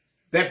things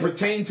that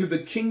pertain to the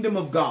kingdom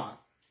of God.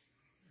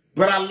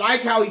 But I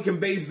like how he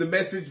conveys the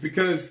message,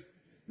 because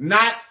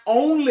not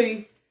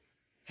only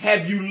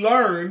have you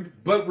learned,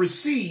 but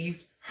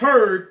received,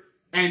 heard,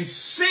 and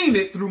seen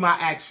it through my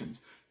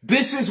actions.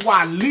 This is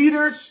why,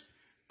 leaders,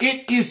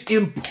 it is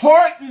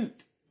important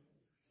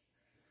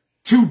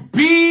to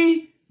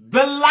be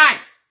the light.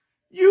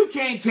 You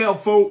can't tell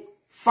folk,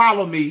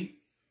 follow me,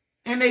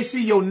 and they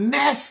see your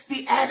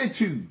nasty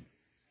attitude.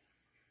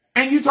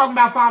 And you talking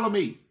about follow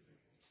me.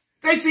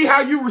 They see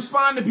how you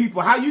respond to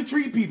people, how you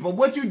treat people,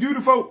 what you do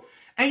to folk,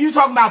 and you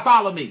talking about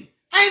follow me.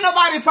 Ain't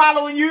nobody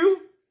following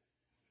you.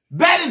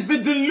 That is the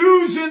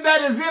delusion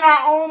that is in our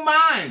own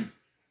minds.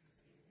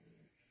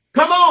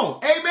 Come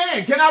on.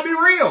 Amen. Can I be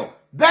real?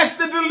 That's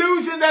the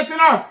delusion that's in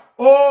our,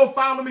 oh,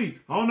 follow me.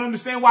 I don't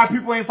understand why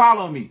people ain't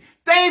following me.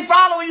 They ain't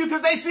following you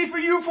because they see for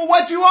you for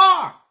what you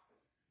are.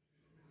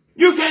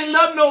 You can't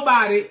love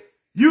nobody.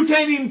 You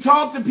can't even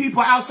talk to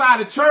people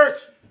outside of church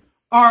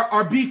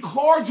or be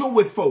cordial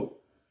with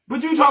folk.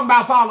 But you talking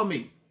about follow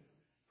me.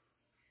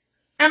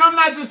 And I'm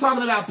not just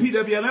talking about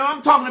PWLM.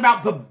 I'm talking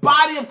about the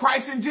body of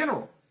Christ in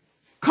general.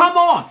 Come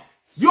on.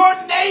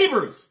 Your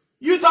neighbors.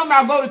 You talking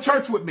about go to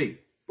church with me.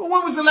 But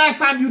when was the last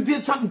time you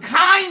did something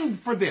kind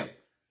for them?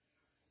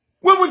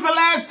 When was the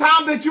last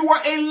time that you were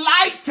a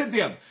light to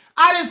them?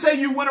 I didn't say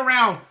you went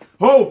around,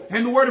 oh,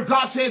 and the word of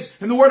God says,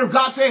 and the word of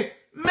God said,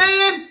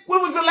 man,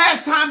 when was the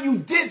last time you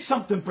did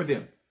something for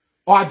them?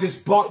 Or I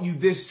just bought you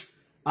this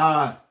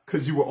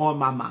because you were on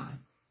my mind.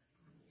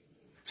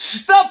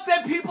 Stuff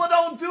that people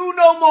don't do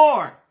no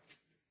more.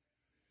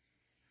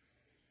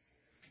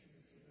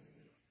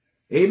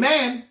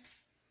 Amen.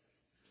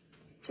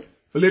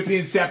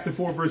 Philippians chapter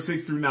 4, verse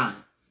 6 through 9.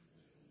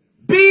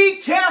 Be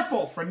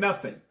careful for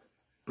nothing,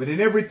 but in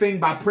everything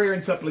by prayer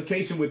and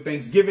supplication with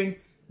thanksgiving,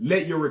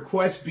 let your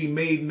requests be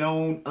made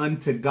known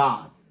unto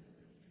God.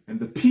 And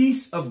the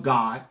peace of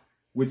God,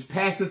 which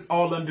passeth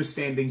all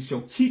understanding,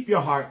 shall keep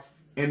your hearts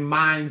and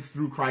minds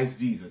through Christ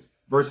Jesus.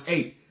 Verse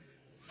 8.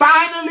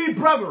 Finally,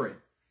 brethren,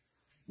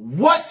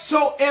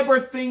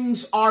 whatsoever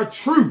things are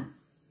true,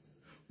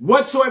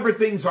 whatsoever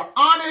things are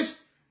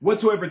honest,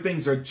 whatsoever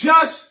things are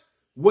just,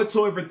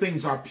 whatsoever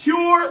things are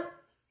pure,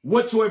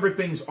 whatsoever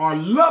things are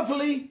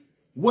lovely,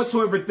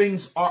 whatsoever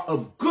things are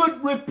of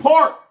good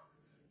report,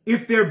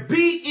 if there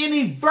be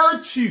any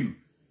virtue,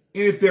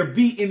 and if there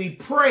be any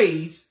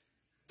praise,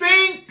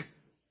 think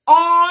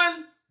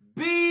on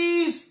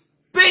these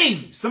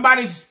things.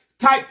 Somebody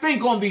type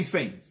think on these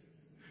things.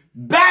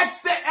 That's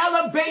the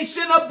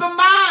elevation of the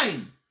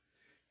mind.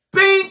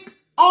 Think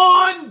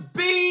on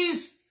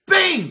these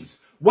things.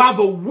 While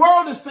the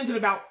world is thinking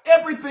about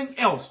everything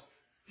else,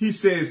 he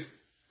says,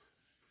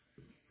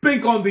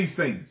 think on these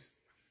things.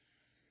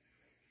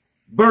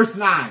 Verse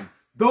 9,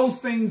 those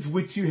things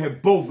which you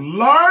have both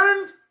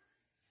learned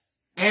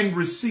and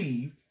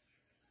received,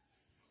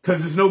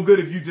 because it's no good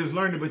if you just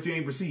learned it but you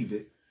ain't received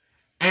it,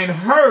 and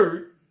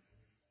heard.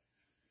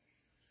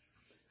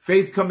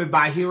 Faith cometh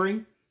by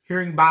hearing,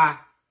 hearing by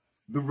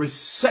the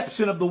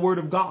reception of the word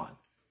of God.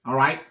 All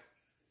right.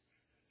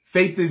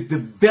 Faith is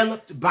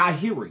developed by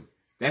hearing.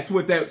 That's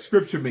what that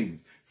scripture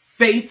means.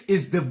 Faith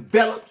is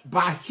developed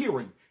by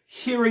hearing,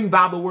 hearing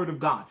by the word of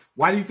God.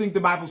 Why do you think the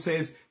Bible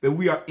says that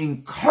we are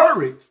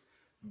encouraged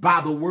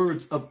by the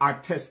words of our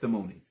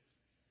testimonies?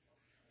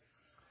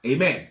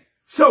 Amen.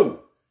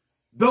 So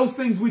those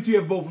things which you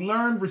have both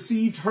learned,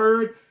 received,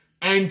 heard,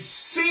 and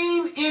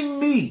seen in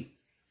me,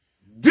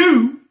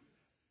 do,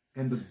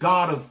 and the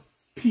God of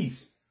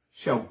peace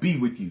shall be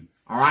with you.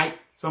 All right.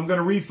 So I'm going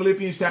to read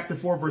Philippians chapter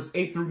 4, verse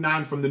 8 through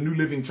 9 from the New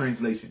Living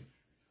Translation.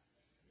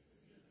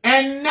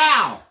 And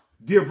now,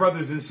 dear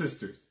brothers and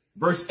sisters,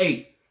 verse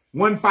 8,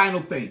 one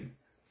final thing.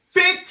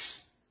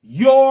 Fix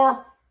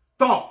your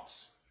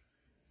thoughts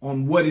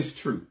on what is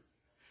true.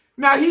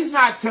 Now, he's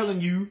not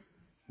telling you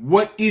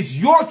what is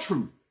your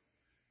truth.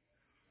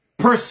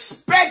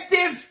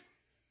 Perspective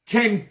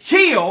can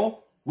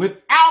kill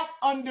without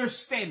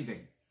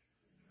understanding.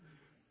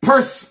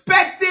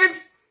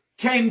 Perspective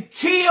can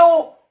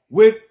kill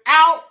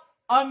without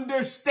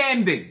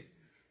understanding.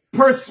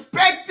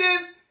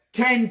 Perspective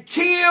can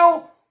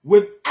kill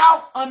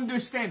without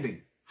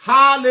understanding.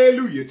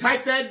 Hallelujah.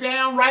 Type that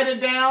down, write it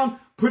down,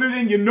 put it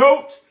in your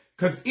notes,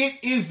 because it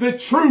is the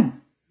truth.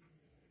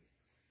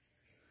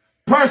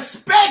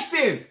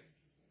 Perspective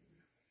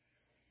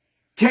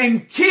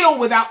can kill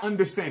without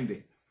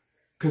understanding,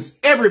 because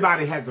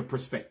everybody has a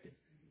perspective.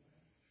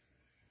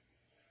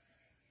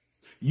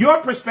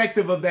 Your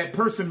perspective of that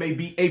person may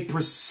be a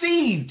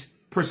perceived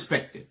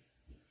perspective,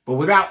 but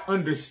without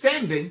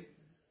understanding,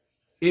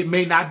 it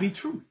may not be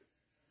truth.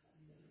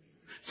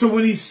 So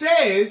when he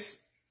says,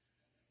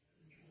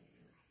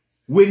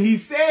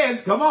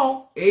 come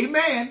on,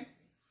 amen,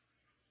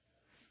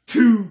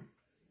 to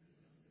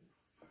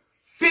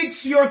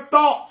fix your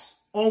thoughts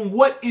on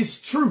what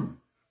is true,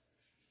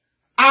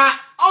 I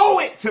owe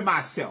it to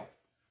myself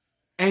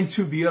and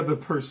to the other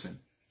person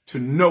to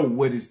know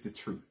what is the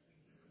truth.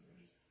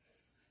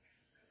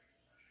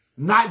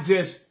 Not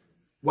just,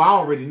 well, I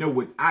already know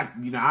what I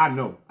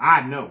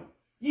know.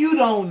 You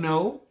don't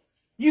know.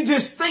 You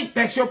just think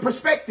that's your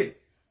perspective,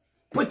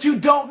 but you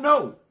don't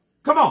know.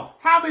 Come on.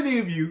 How many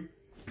of you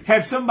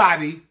have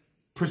somebody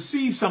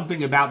perceive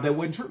something about that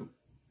wasn't true?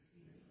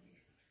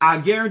 I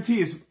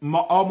guarantee it's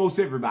almost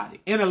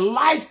everybody. In a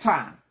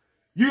lifetime,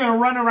 you're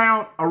going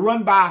to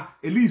run by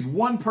at least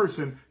one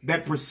person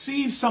that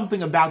perceives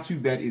something about you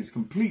that is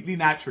completely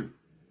not true.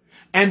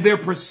 And their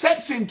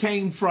perception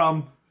came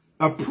from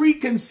a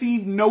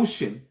preconceived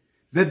notion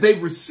that they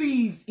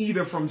received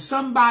either from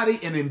somebody,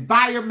 an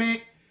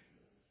environment,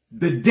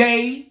 the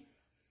day,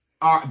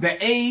 or the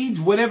age,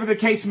 whatever the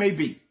case may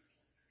be.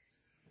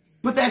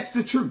 But that's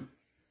the truth.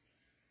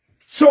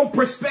 So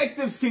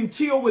perspectives can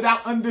kill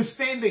without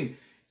understanding,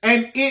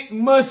 and it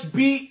must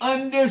be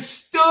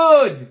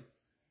understood.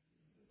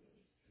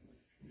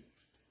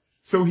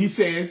 So he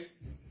says,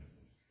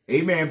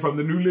 amen, from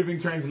the New Living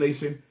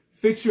Translation,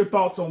 fix your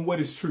thoughts on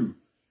what is true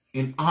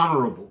and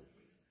honorable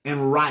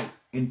and right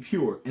and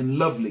pure and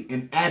lovely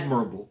and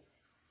admirable.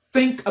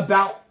 Think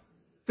about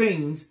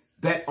things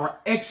that are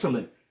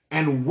excellent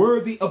and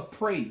worthy of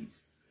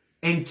praise,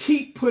 and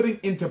keep putting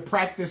into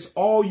practice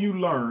all you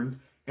learned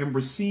and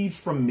received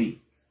from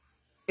me,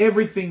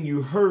 everything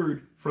you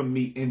heard from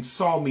me and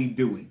saw me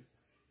doing.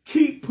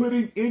 Keep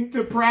putting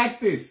into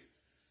practice.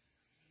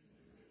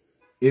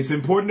 It's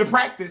important to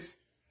practice.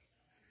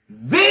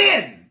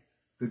 Then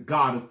the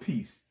God of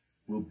peace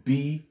will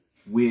be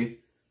with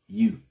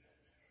you.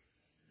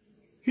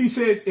 He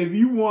says, if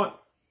you want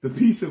the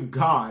peace of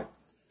God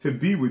to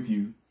be with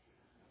you,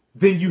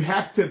 then you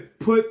have to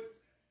put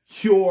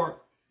your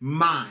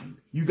mind.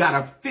 You got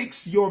to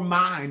fix your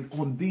mind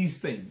on these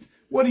things.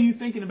 What are you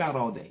thinking about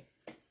all day?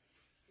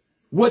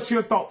 What's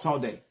your thoughts all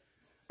day?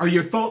 Are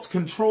your thoughts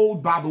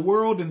controlled by the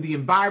world and the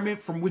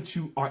environment from which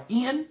you are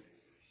in?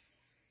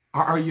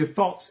 Or are your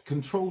thoughts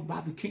controlled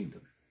by the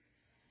kingdom?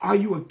 Are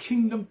you a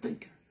kingdom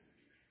thinker?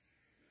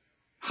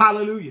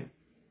 Hallelujah.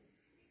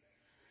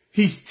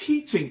 He's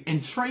teaching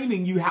and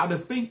training you how to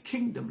think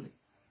kingdomly.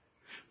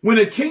 When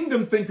a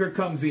kingdom thinker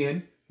comes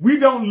in, we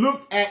don't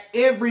look at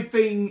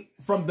everything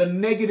from the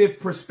negative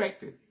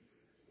perspective.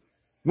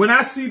 When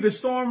I see the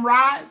storm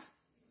rise,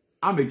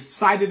 I'm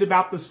excited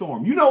about the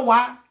storm. You know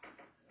why?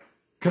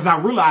 Because I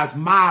realize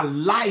my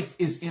life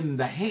is in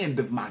the hand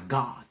of my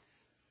God.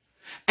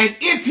 And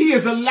if he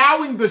is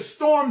allowing the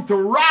storm to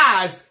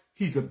rise,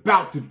 he's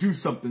about to do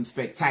something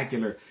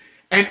spectacular.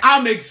 And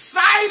I'm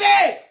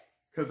excited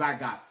because I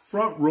got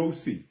front row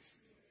seats.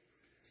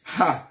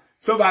 Ha,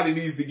 somebody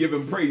needs to give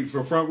him praise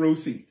for front row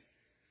seats.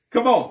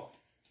 Come on.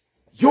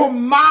 Your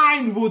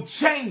mind will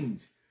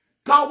change.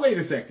 God, wait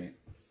a second.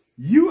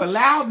 You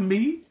allowed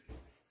me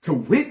to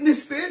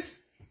witness this?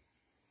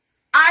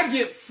 I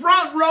get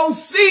front row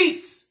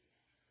seats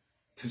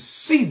to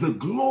see the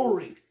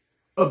glory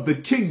of the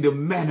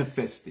kingdom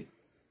manifested.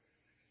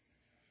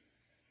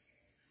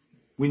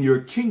 When you're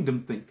a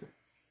kingdom thinker,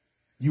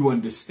 you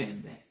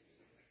understand that.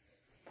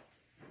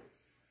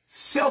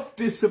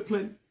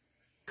 Self-discipline,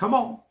 come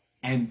on,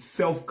 and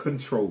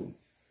self-control.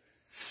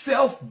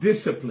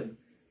 Self-discipline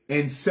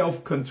and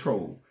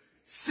self-control.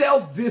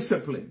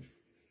 Self-discipline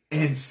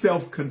and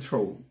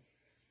self-control.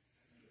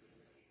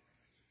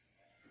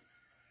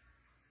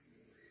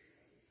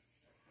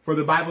 For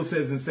the Bible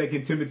says in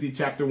 2 Timothy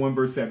chapter 1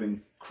 verse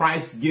 7,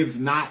 Christ gives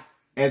not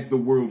as the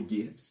world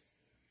gives.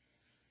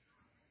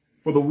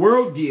 For the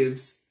world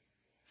gives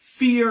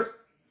fear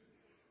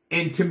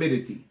and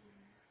timidity.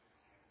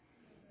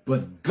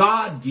 But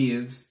God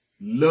gives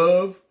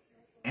love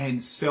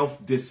and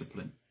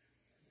self-discipline.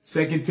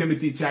 2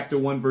 Timothy chapter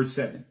 1, verse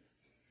 7.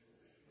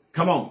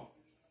 Come on.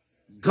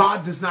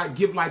 God does not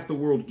give like the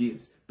world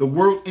gives. The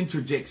world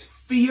interjects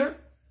fear,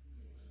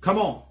 come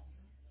on,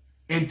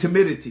 and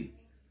timidity.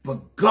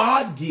 But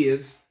God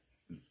gives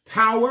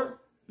power,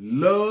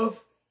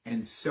 love,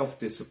 and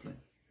self-discipline.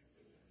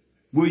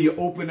 Will you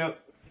open up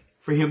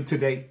for him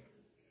today?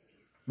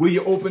 Will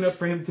you open up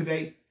for him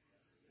today?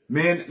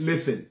 Man,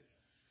 listen.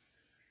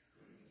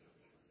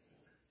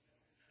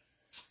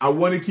 I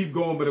want to keep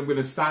going, but I'm going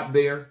to stop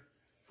there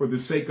for the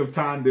sake of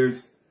time.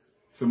 There's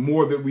some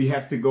more that we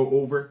have to go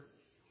over.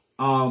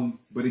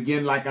 But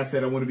again, like I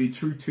said, I want to be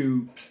true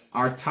to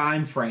our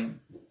time frame.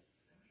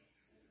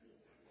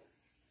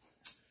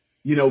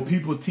 You know,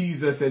 people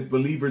tease us as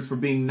believers for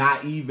being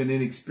naive and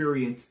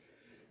inexperienced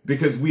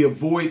because we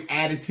avoid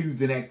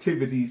attitudes and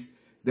activities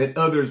that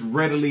others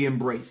readily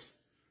embrace.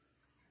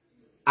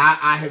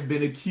 I have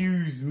been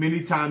accused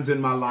many times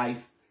in my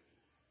life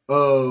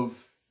of,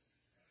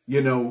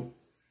 you know,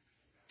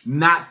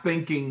 not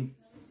thinking,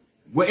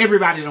 well,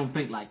 everybody don't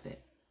think like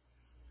that.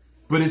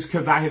 But it's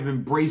because I have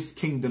embraced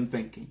kingdom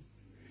thinking.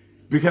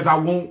 Because I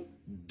won't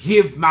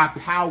give my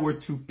power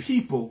to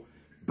people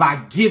by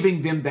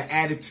giving them the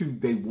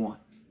attitude they want.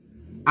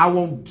 I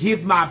won't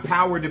give my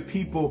power to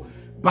people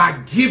by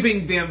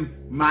giving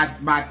them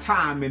my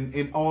time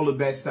and all of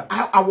that stuff.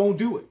 I won't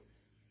do it.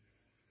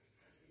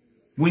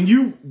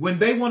 When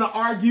they want to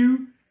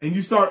argue and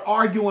you start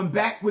arguing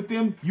back with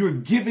them, you're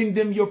giving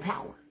them your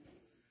power.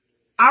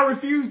 I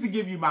refuse to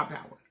give you my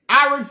power.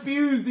 I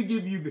refuse to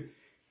give you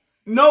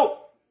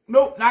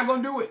Nope, not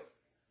going to do it.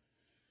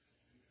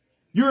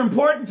 You're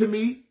important to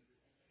me,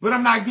 but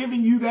I'm not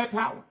giving you that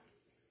power.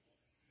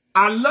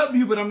 I love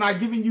you, but I'm not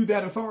giving you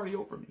that authority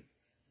over me.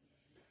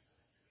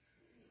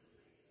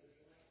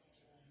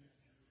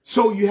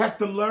 So you have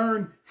to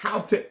learn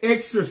how to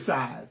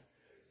exercise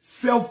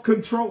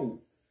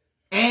self-control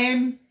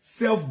and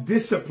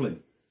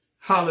self-discipline.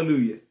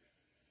 Hallelujah.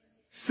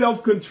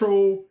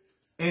 Self-control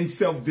and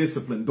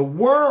self-discipline. The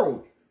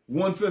world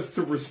wants us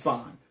to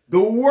respond. The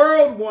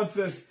world wants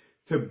us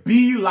to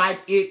be like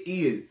it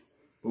is.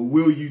 But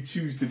will you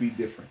choose to be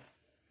different?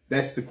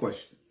 That's the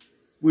question.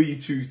 Will you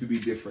choose to be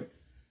different?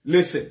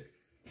 Listen,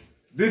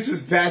 this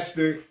is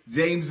Pastor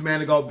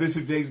JamesManigault,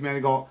 Bishop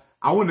JamesManigault.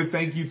 I want to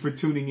thank you for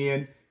tuning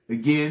in.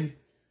 Again,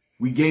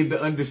 we gave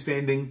the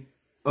understanding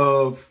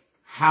of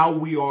how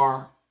we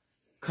are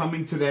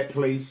coming to that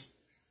place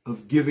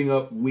of giving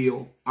up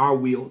our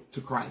will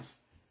to Christ.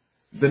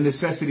 The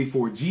necessity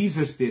for it.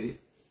 Jesus did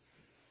it.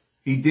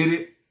 He did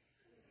it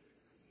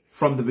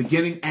from the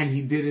beginning, and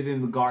he did it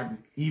in the garden,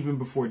 even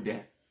before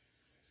death.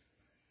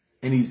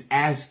 And he's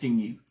asking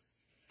you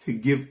to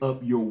give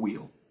up your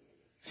will.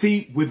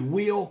 See, with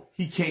will,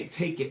 he can't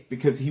take it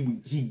because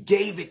he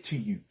gave it to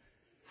you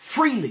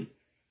freely.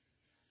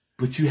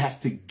 But you have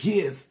to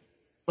give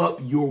up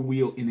your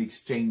will in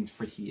exchange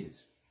for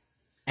his.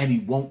 And he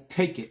won't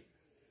take it.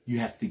 You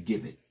have to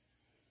give it.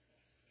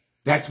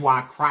 That's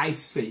why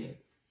Christ said,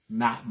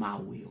 not my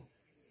will.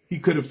 He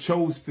could have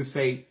chose to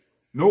say,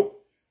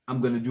 nope, I'm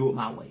going to do it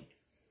my way.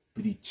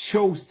 But he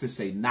chose to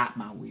say, not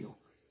my will,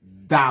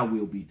 thy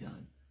will be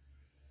done.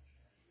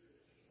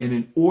 And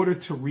in order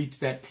to reach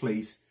that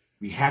place,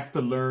 we have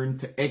to learn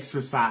to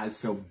exercise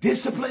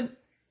self-discipline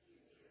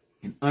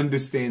and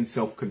understand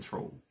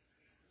self-control.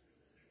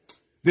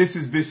 This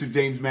is Bishop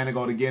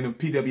JamesManigault again of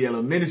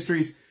PWL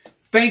Ministries.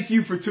 Thank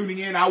you for tuning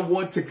in. I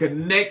want to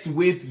connect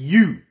with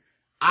you.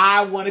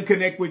 I want to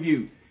connect with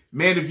you.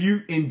 Man, if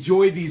you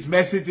enjoy these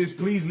messages,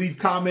 please leave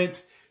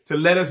comments to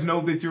let us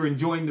know that you're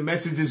enjoying the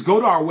messages.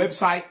 Go to our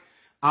website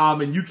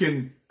and you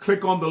can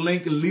click on the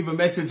link and leave a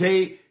message.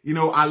 Hey, you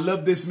know, I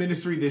love this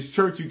ministry, this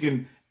church. You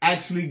can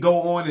actually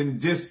go on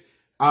and just,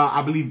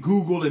 I believe,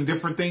 Google and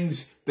different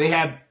things. They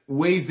have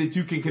ways that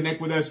you can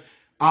connect with us.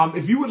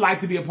 If you would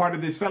like to be a part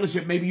of this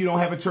fellowship, maybe you don't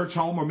have a church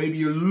home, or maybe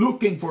you're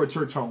looking for a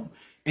church home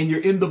and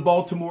you're in the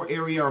Baltimore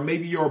area, or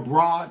maybe you're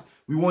abroad.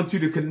 We want you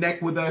to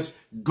connect with us.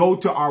 Go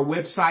to our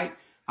website.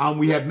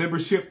 We have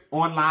membership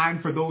online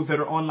for those that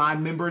are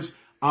online members.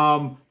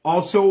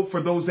 Also,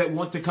 for those that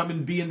want to come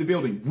and be in the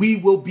building, we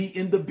will be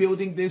in the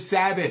building this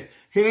Sabbath.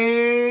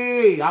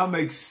 Hey, I'm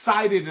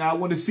excited and I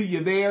want to see you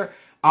there.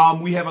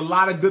 We have a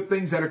lot of good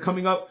things that are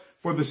coming up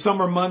for the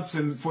summer months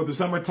and for the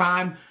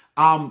summertime.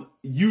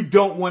 You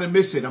don't want to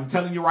miss it. I'm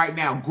telling you right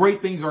now,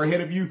 great things are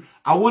ahead of you.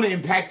 I want to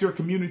impact your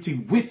community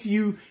with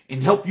you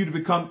and help you to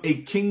become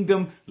a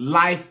kingdom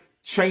life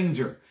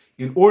changer.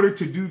 In order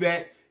to do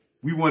that,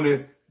 we want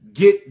to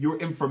get your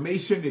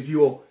information. If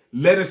you'll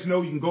let us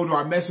know, you can go to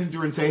our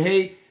messenger and say,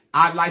 hey,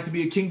 I'd like to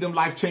be a kingdom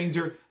life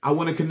changer. I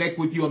want to connect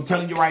with you. I'm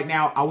telling you right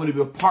now, I want to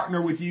be a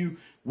partner with you.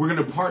 We're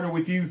going to partner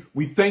with you.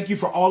 We thank you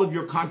for all of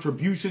your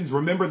contributions.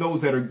 Remember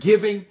those that are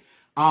giving.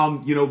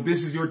 You know,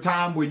 this is your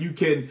time where you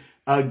can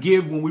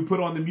give. When we put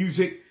on the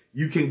music,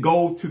 you can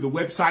go to the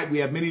website. We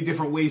have many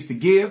different ways to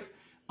give.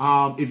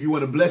 If you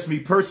want to bless me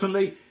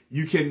personally,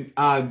 you can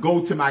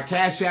go to my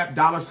Cash App,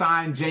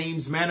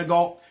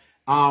 $JamesManigault.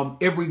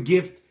 Every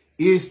gift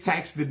is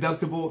tax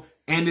deductible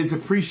and is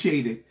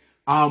appreciated.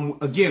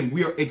 Again,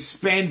 we are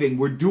expanding.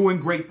 We're doing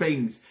great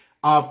things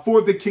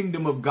for the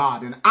kingdom of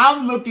God. And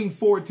I'm looking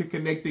forward to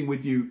connecting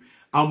with you.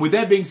 With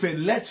that being said,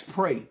 let's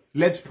pray.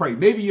 Let's pray.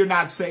 Maybe you're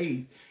not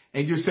saved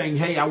and you're saying,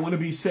 hey, I want to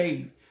be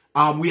saved.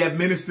 We have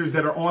ministers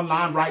that are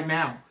online right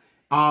now.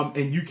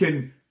 And you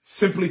can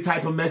simply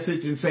type a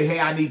message and say, hey,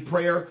 I need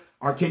prayer.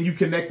 Or can you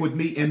connect with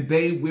me? And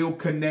they will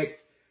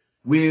connect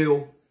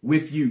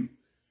with you.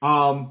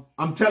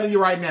 I'm telling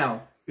you right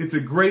now, it's a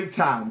great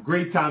time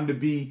to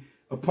be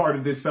a part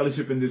of this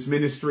fellowship and this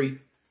ministry.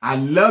 I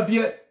love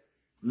you.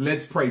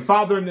 Let's pray.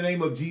 Father, in the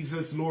name of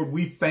Jesus, Lord,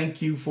 we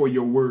thank you for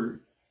your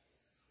word.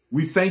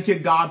 We thank you,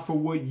 God, for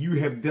what you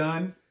have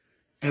done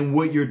and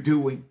what you're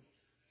doing.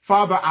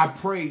 Father, I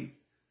pray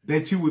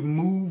that you would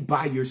move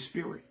by your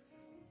spirit.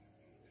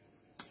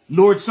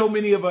 Lord, so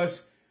many of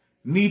us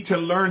need to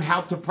learn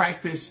how to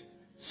practice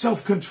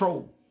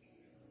self-control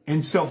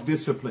and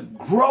self-discipline.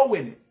 Grow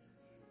in it.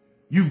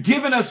 You've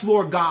given us,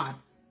 Lord God,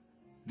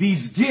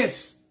 these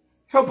gifts.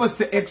 Help us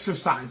to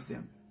exercise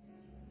them.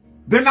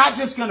 They're not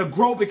just going to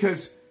grow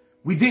because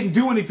we didn't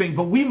do anything,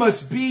 but we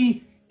must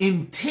be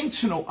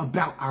intentional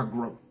about our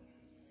growth.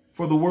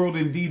 For the world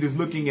indeed is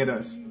looking at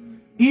us.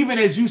 Even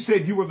as you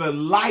said you were the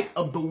light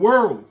of the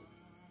world,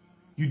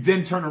 you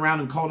then turn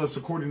around and call us,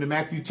 according to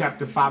Matthew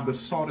chapter 5, the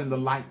salt and the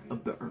light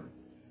of the earth.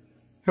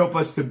 Help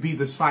us to be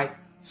the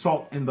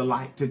salt and the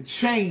light, to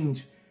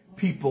change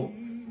people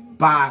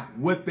by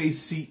what they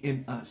see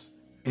in us,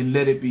 and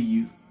let it be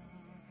you.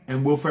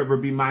 And we'll forever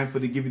be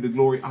mindful to give you the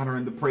glory, honor,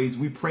 and the praise.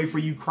 We pray for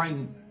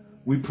Ukraine.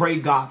 We pray,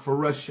 God, for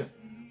Russia.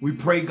 We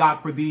pray,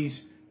 God, for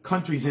these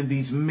countries and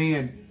these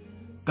men,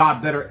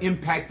 God, that are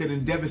impacted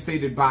and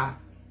devastated by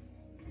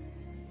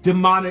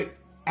demonic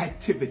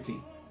activity.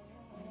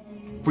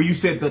 For you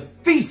said the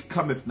thief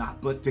cometh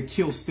not, but to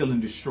kill, steal,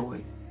 and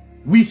destroy.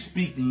 We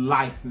speak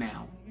life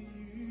now.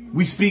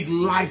 We speak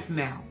life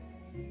now.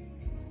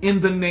 In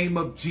the name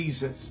of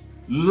Jesus.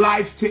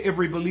 Life to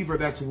every believer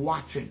that's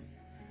watching.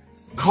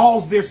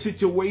 Cause their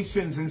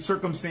situations and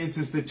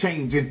circumstances to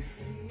change. And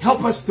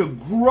help us to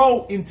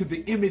grow into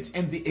the image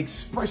and the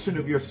expression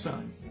of your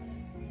Son.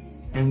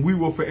 And we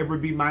will forever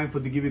be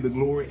mindful to give you the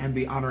glory and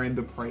the honor and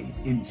the praise.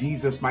 In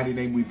Jesus' mighty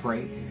name we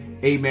pray.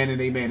 Amen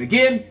and amen.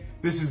 Again,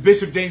 this is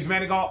Bishop James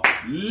Manigault.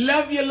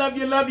 Love you, love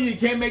you, love you. You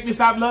can't make me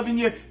stop loving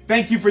you.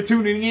 Thank you for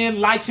tuning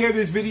in. Like, share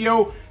this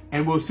video,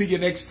 and we'll see you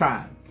next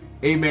time.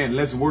 Amen.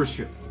 Let's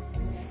worship.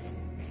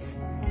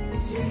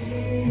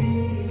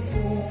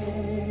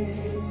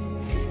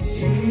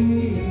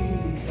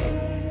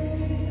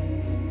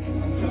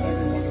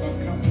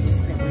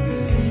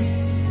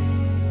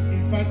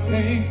 If I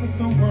take what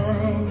the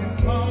world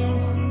has lost,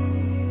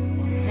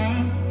 I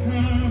have to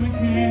come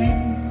again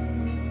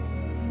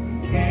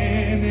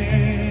and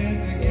again.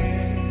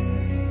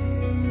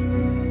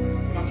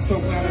 I'm so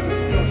glad I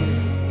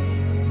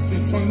discovered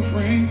just one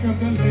drink of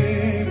the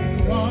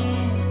living water.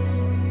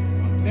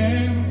 I'll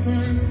never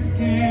thirst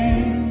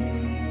again.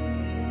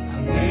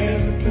 I'll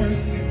never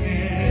thirst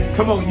again.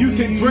 Come on, you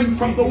can drink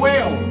from the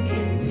well.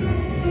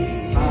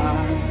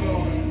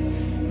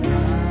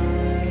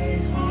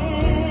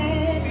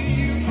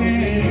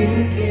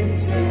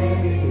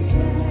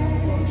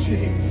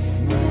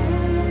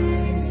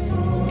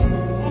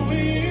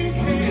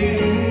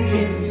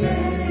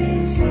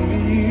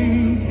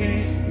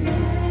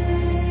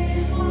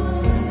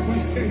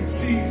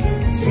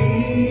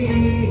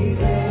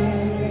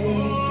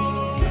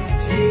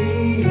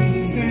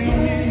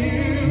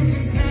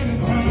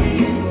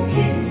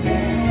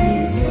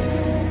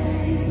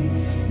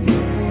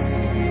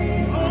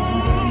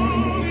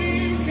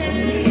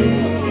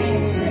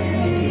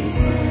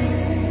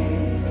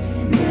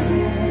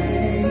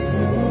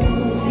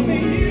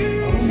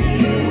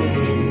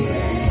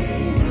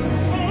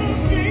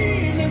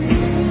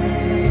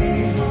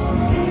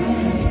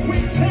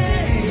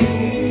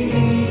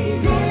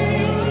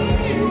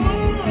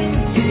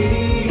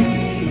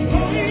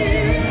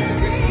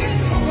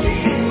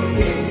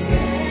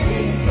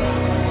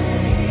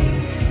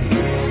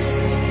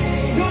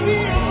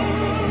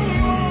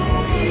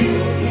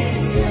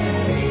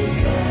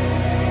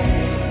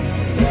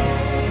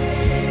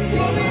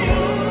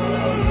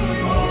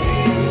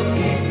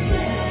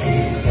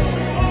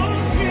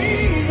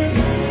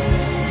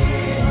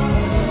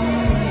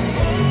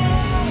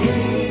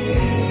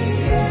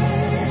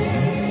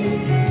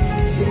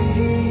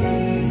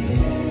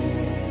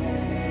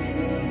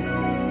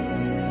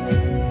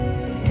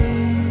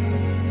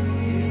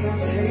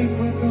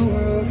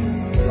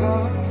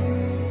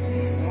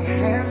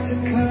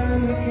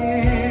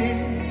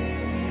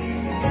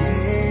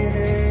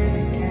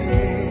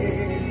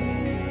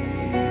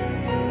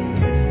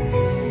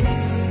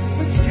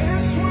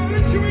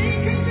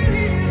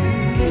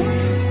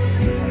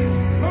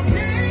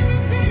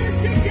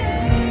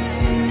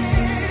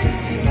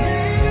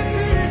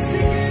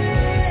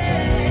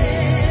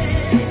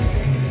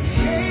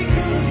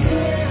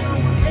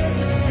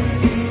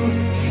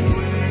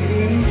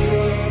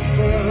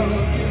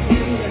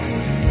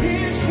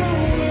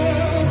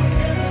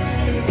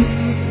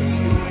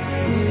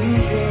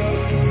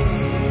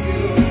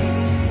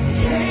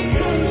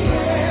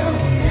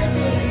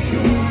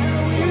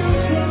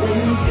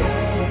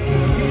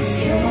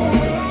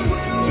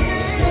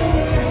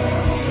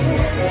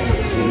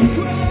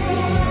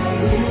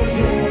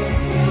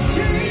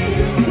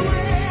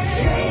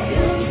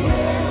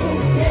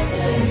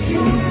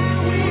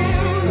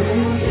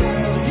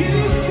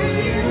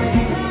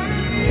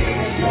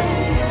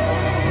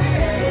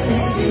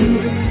 You